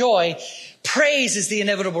your joy, praise is the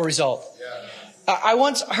inevitable result. I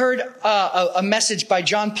once heard a message by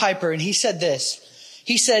John Piper, and he said this.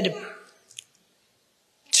 He said,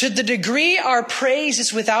 to the degree our praise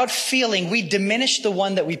is without feeling, we diminish the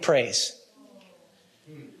one that we praise.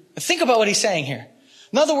 Think about what he's saying here.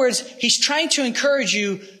 In other words, he's trying to encourage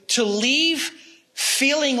you to leave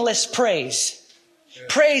feelingless praise.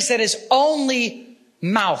 Praise that is only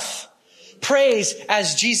mouth. Praise,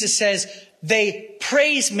 as Jesus says, they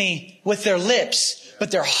praise me with their lips,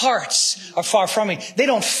 but their hearts are far from me. They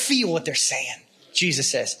don't feel what they're saying, Jesus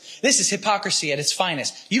says. This is hypocrisy at its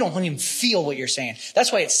finest. You don't even feel what you're saying.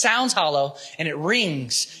 That's why it sounds hollow and it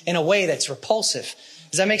rings in a way that's repulsive.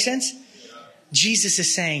 Does that make sense? Jesus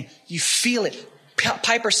is saying, you feel it.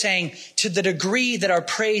 Piper's saying, to the degree that our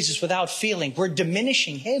praise is without feeling, we're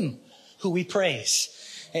diminishing him who we praise.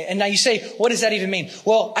 And now you say, what does that even mean?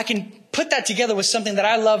 Well, I can put that together with something that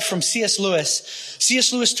I love from C.S. Lewis.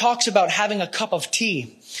 C.S. Lewis talks about having a cup of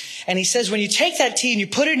tea. And he says, when you take that tea and you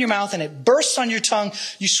put it in your mouth and it bursts on your tongue,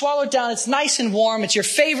 you swallow it down, it's nice and warm, it's your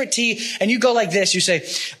favorite tea, and you go like this, you say,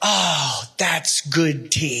 oh, that's good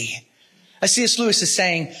tea. C.S. Lewis is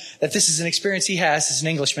saying that this is an experience he has as an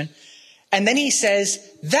Englishman. And then he says,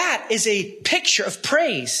 that is a picture of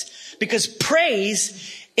praise, because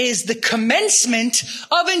praise is the commencement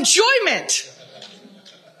of enjoyment.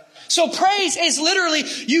 So praise is literally,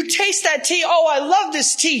 you taste that tea. Oh, I love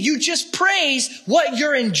this tea. You just praise what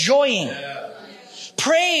you're enjoying.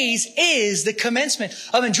 Praise is the commencement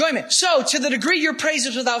of enjoyment. So to the degree your praise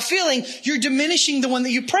is without feeling, you're diminishing the one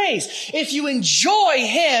that you praise. If you enjoy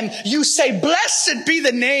him, you say, blessed be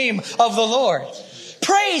the name of the Lord.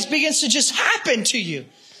 Praise begins to just happen to you.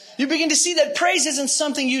 You begin to see that praise isn't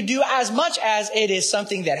something you do as much as it is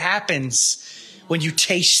something that happens when you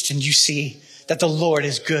taste and you see that the Lord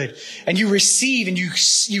is good. And you receive and you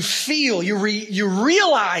feel, you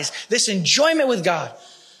realize this enjoyment with God.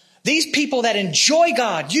 These people that enjoy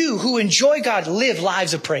God, you who enjoy God, live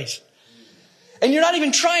lives of praise. And you're not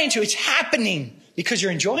even trying to. It's happening because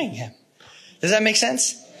you're enjoying him. Does that make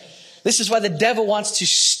sense? This is why the devil wants to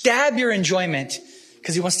stab your enjoyment,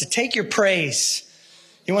 because he wants to take your praise.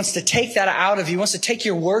 He wants to take that out of you. He wants to take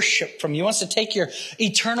your worship from you. He wants to take your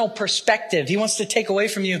eternal perspective. He wants to take away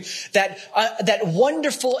from you that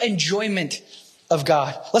wonderful enjoyment of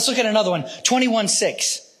God. Let's look at another one.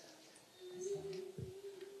 21:6.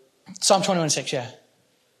 Psalm 21:6, yeah.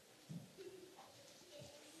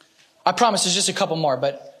 I promise there's just a couple more,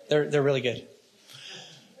 but They're really good.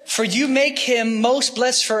 For you make him most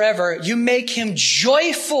blessed forever. You make him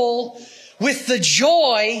joyful with the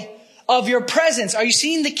joy of your presence. Are you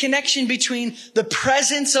seeing the connection between the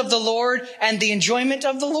presence of the Lord and the enjoyment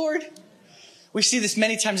of the Lord? We see this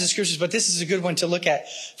many times in scriptures, but this is a good one to look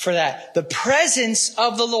at for that. The presence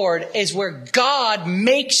of the Lord is where God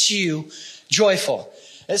makes you joyful.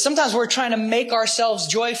 Sometimes we're trying to make ourselves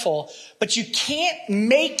joyful, but you can't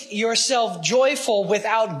make yourself joyful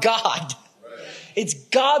without God. It's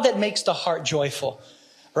God that makes the heart joyful,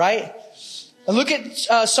 right? And look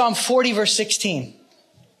at Psalm 40, verse 16.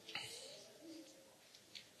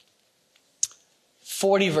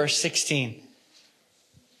 40, verse 16.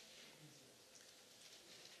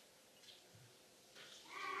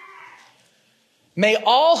 May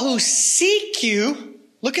all who seek you,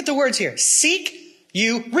 look at the words here, seek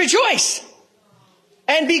you, rejoice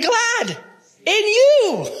and be glad in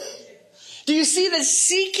you. Do you see that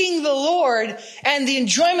seeking the Lord and the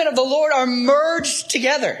enjoyment of the Lord are merged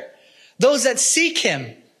together? Those that seek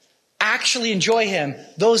him actually enjoy him.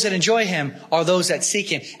 Those that enjoy him are those that seek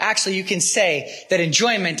him. Actually, you can say that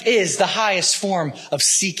enjoyment is the highest form of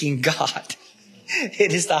seeking God.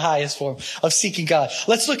 It is the highest form of seeking God.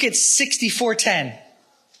 Let's look at 64:10.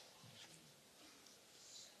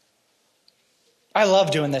 I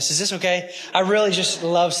love doing this. Is this okay? I really just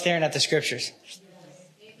love staring at the scriptures.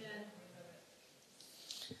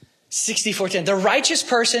 64:10. The righteous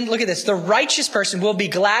person, look at this. The righteous person will be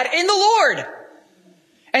glad in the Lord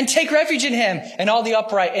and take refuge in him, and all the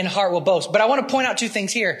upright in heart will boast. But I want to point out two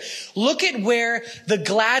things here. Look at where the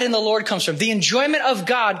glad in the Lord comes from. The enjoyment of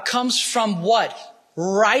God comes from what?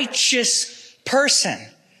 Righteous person.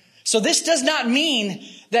 So this does not mean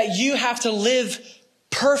that you have to live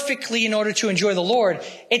perfectly in order to enjoy the Lord.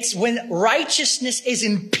 It's when righteousness is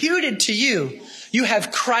imputed to you, you have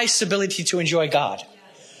Christ's ability to enjoy God.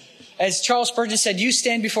 As Charles Spurgeon said, you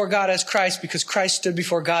stand before God as Christ because Christ stood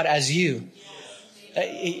before God as you.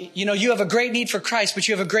 You have a great need for Christ, but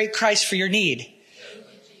you have a great Christ for your need.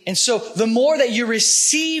 And so the more that you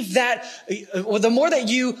receive that, or the more that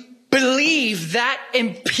you believe that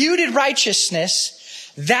imputed righteousness,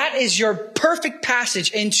 that is your perfect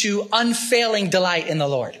passage into unfailing delight in the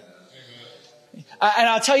Lord. And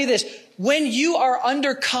I'll tell you this, when you are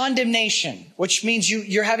under condemnation, which means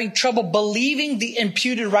you're having trouble believing the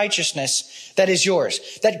imputed righteousness that is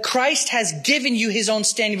yours, that Christ has given you his own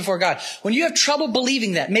standing before God. When you have trouble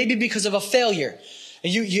believing that, maybe because of a failure,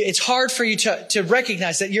 it's hard for you to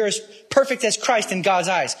recognize that you're as perfect as Christ in God's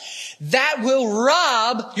eyes. That will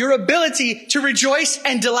rob your ability to rejoice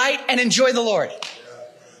and delight and enjoy the Lord.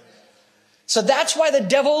 So that's why the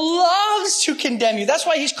devil loves to condemn you. That's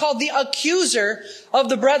why he's called the accuser of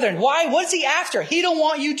the brethren. Why? What's he after? He don't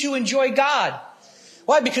want you to enjoy God.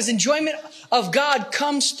 Why? Because enjoyment of God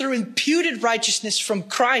comes through imputed righteousness from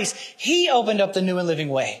Christ. He opened up the new and living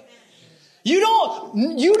way. You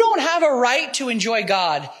don't have a right to enjoy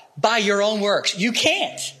God by your own works. You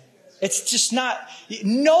can't. It's just not.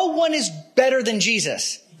 No one is better than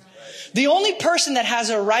Jesus. The only person that has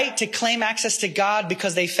a right to claim access to God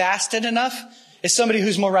because they fasted enough is somebody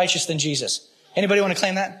who's more righteous than Jesus. Anybody want to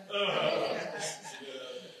claim that?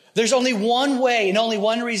 There's only one way and only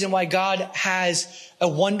one reason why God has a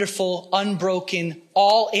wonderful, unbroken,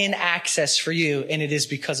 all-in access for you, and it is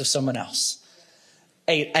because of someone else.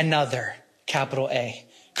 Another, capital A,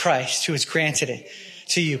 Christ, who has granted it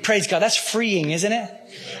to you. Praise God. That's freeing, isn't it?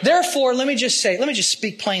 Therefore, let me just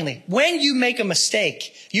speak plainly. When you make a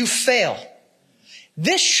mistake, you fail.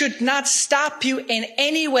 This should not stop you in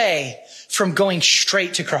any way from going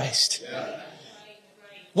straight to Christ. Yeah.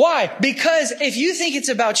 Why? Because if you think it's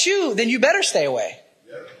about you, then you better stay away.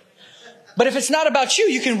 Yeah. But if it's not about you,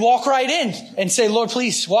 you can walk right in and say, Lord,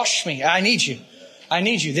 please wash me. I need you. I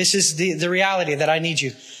need you. This is the reality that I need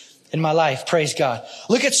you in my life. Praise God.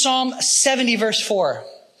 Look at Psalm 70, verse 4.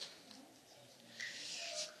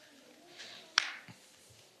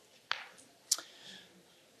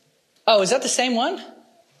 Oh, is that the same one?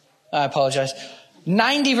 I apologize.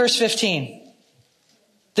 90, verse 15.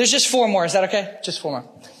 There's just 4 more. Is that okay? Just 4 more.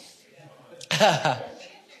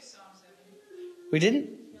 We didn't?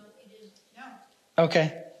 No.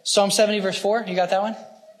 Okay. Psalm 70, verse 4. You got that one?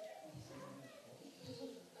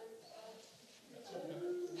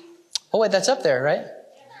 Oh, wait, that's up there, right?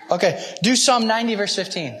 Okay. Do Psalm 90, verse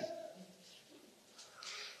 15.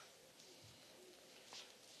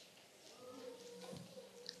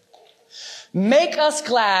 Make us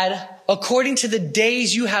glad according to the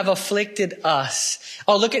days you have afflicted us.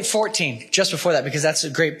 Oh, look at 14, just before that, because that's a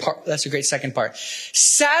great part. That's a great second part.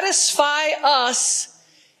 Satisfy us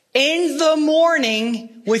in the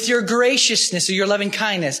morning with your graciousness or your loving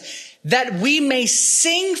kindness, that we may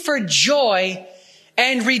sing for joy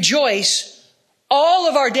and rejoice all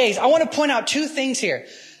of our days. I want to point out two things here.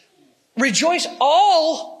 Rejoice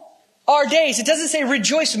all our days. It doesn't say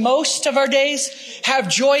rejoice most of our days. Have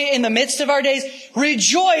joy in the midst of our days.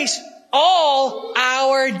 Rejoice all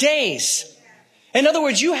our days. In other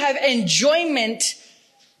words, you have enjoyment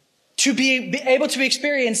to be able to be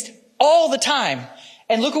experienced all the time.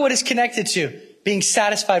 And look at what it's connected to. Being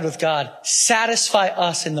satisfied with God. Satisfy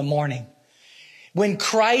us in the morning. When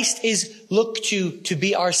Christ is looked to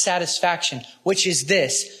be our satisfaction, which is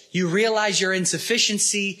this, you realize your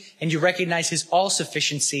insufficiency and you recognize his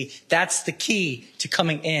all-sufficiency. That's the key to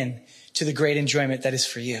coming in to the great enjoyment that is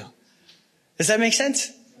for you. Does that make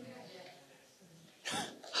sense?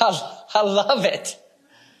 I love it.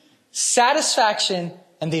 Satisfaction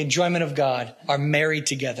and the enjoyment of God are married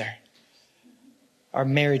together.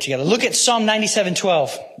 Look at Psalm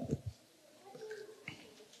 97:12.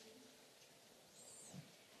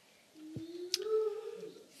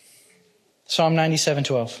 Psalm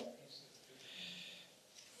 97:12.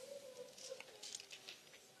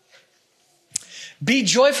 Be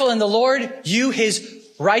joyful in the Lord, you his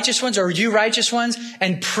righteous ones, or you righteous ones,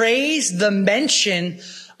 and praise the mention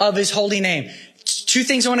of his holy name. Two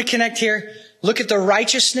things I want to connect here. Look at the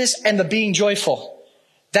righteousness and the being joyful.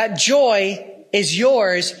 That joy is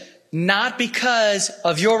yours not because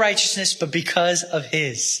of your righteousness, but because of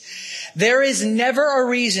his. There is never a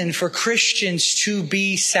reason for Christians to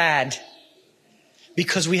be sad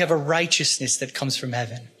because we have a righteousness that comes from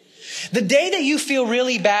heaven. The day that you feel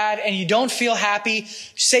really bad and you don't feel happy,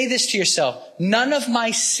 say this to yourself: none of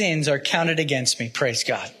my sins are counted against me. Praise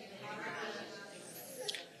God.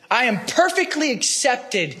 I am perfectly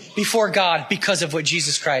accepted before God because of what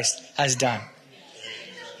Jesus Christ has done.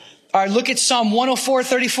 All right, look at Psalm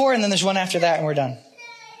 104:34, and then there's one after that, and we're done.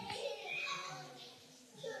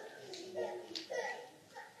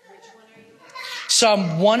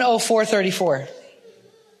 Psalm 104:34.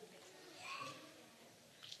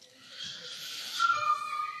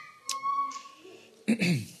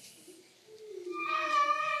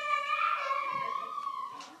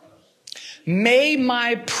 May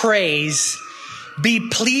my praise be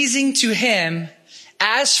pleasing to him.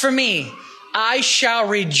 As for me, I shall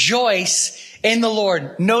rejoice in the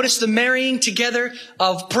Lord. Notice the marrying together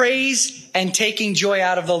of praise and taking joy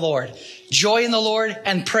out of the Lord. Joy in the Lord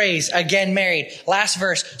and praise, again married. Last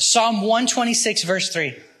verse, Psalm 126, verse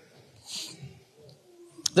 3.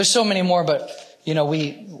 There's so many more, but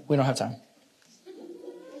we don't have time.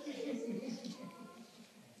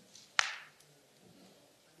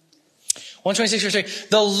 Verse 3.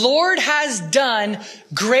 The Lord has done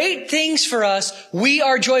great things for us. We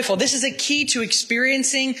are joyful. This is a key to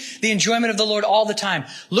experiencing the enjoyment of the Lord all the time.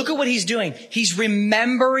 Look at what he's doing. He's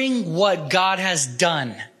remembering what God has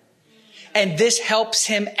done. And this helps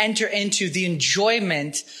him enter into the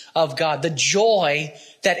enjoyment of God, the joy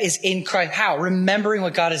that is in Christ. How? Remembering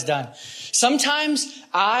what God has done. Sometimes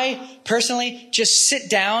I personally just sit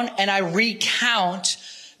down and I recount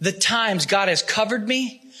the times God has covered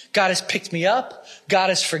me. God has picked me up. God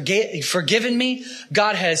has forgiven me.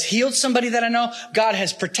 God has healed somebody that I know. God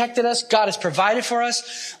has protected us. God has provided for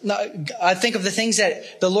us. I think of the things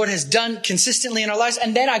that the Lord has done consistently in our lives.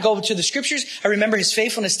 And then I go to the scriptures. I remember his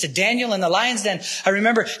faithfulness to Daniel in the lion's den. I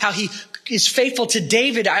remember how he is faithful to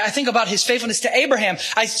David. I think about his faithfulness to Abraham.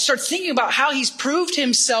 I start thinking about how he's proved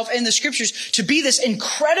himself in the scriptures to be this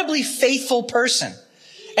incredibly faithful person.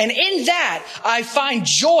 And in that, I find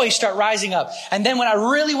joy start rising up. And then when I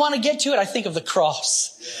really want to get to it, I think of the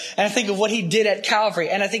cross. And I think of what he did at Calvary.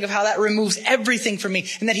 And I think of how that removes everything from me.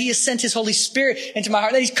 And that he has sent his Holy Spirit into my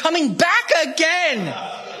heart. That he's coming back again.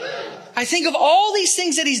 I think of all these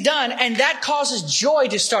things that he's done. And that causes joy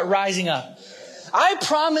to start rising up. I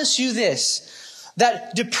promise you this,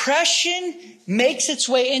 that depression makes its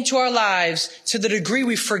way into our lives to the degree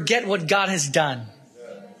we forget what God has done.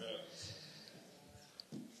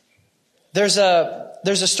 There's a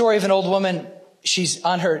story of an old woman. She's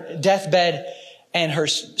on her deathbed, and her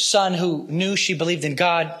son, who knew she believed in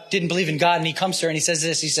God, didn't believe in God. And he comes to her and he says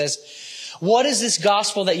this. He says, "What is this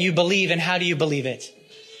gospel that you believe, and how do you believe it?"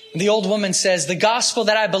 And the old woman says, "The gospel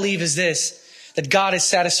that I believe is this, that God is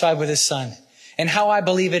satisfied with his son. And how I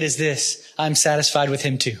believe it is this, I'm satisfied with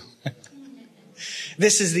him too."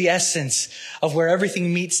 This is the essence of where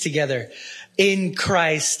everything meets together. In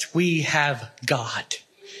Christ, we have God.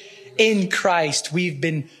 In Christ, we've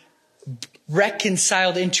been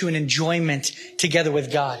reconciled into an enjoyment together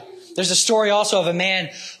with God. There's a story also of a man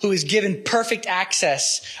who is given perfect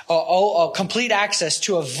access, complete access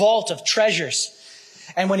to a vault of treasures.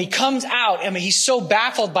 And when he comes out, he's so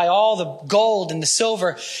baffled by all the gold and the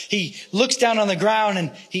silver. He looks down on the ground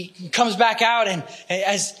and he comes back out. And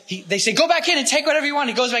they say, go back in and take whatever you want.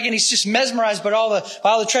 He goes back in. He's just mesmerized by all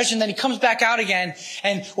the treasure. And then he comes back out again.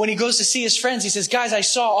 And when he goes to see his friends, he says, guys, I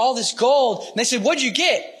saw all this gold. And they say, what'd you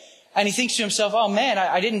get? And he thinks to himself, oh man,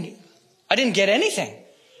 I didn't get anything.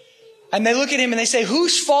 And they look at him and they say,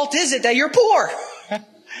 whose fault is it that you're poor?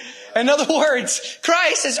 In other words,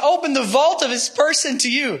 Christ has opened the vault of his person to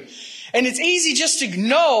you. And it's easy just to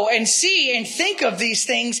know and see and think of these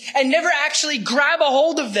things and never actually grab a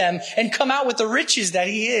hold of them and come out with the riches that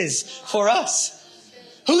he is for us.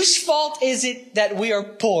 Whose fault is it that we are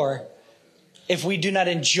poor if we do not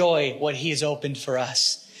enjoy what he has opened for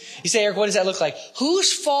us? You say, Eric, what does that look like?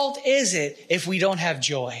 Whose fault is it if we don't have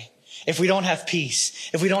joy? If we don't have peace?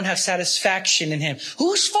 If we don't have satisfaction in him?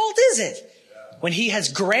 Whose fault is it? When he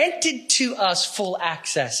has granted to us full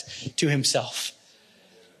access to himself.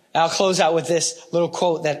 I'll close out with this little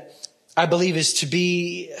quote that I believe is to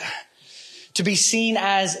be seen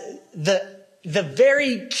as the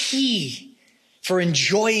very key for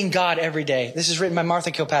enjoying God every day. This is written by Martha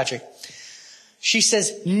Kilpatrick. She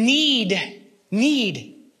says, the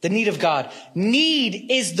need of God. Need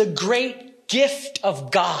is the great gift of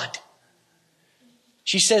God.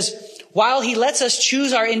 She says, while he lets us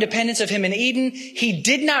choose our independence of him in Eden, he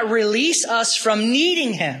did not release us from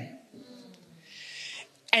needing him.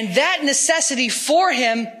 And that necessity for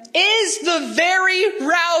him is the very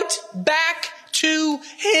route back to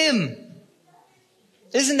him.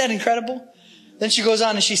 Isn't that incredible? Then she goes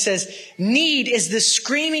on and she says, need is the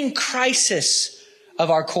screaming crisis of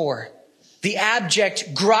our core, the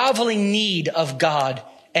abject groveling need of God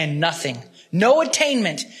and nothing. No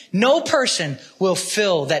attainment, no person will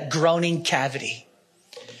fill that groaning cavity.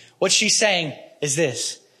 What she's saying is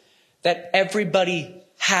this, that everybody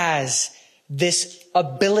has this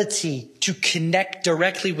ability to connect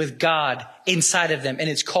directly with God inside of them. And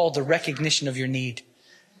it's called the recognition of your need.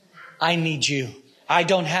 I need you. I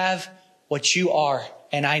don't have what you are,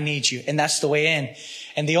 and I need you. And that's the way in.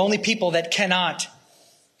 And the only people that cannot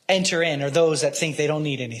enter in are those that think they don't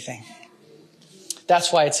need anything.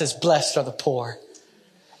 That's why it says, blessed are the poor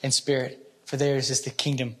in spirit, for theirs is the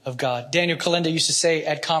kingdom of God. Daniel Kalenda used to say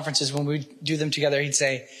at conferences when we do them together, he'd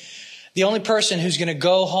say, the only person who's going to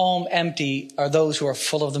go home empty are those who are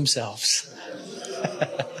full of themselves.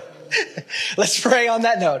 Let's pray on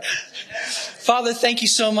that note. Father, thank you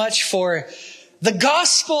so much for the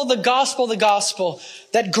gospel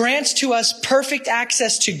that grants to us perfect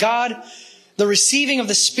access to God, the receiving of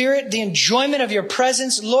the Spirit, the enjoyment of your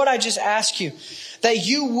presence. Lord, I just ask you that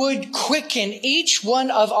you would quicken each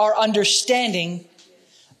one of our understanding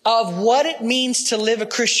of what it means to live a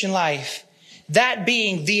Christian life. That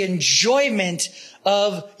being the enjoyment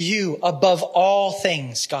of you above all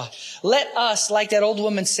things, God. Let us, like that old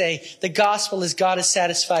woman, say, the gospel is God is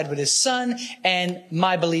satisfied with his son, and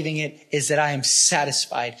my believing it is that I am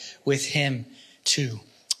satisfied with him too.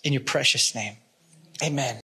 In your precious name. Amen.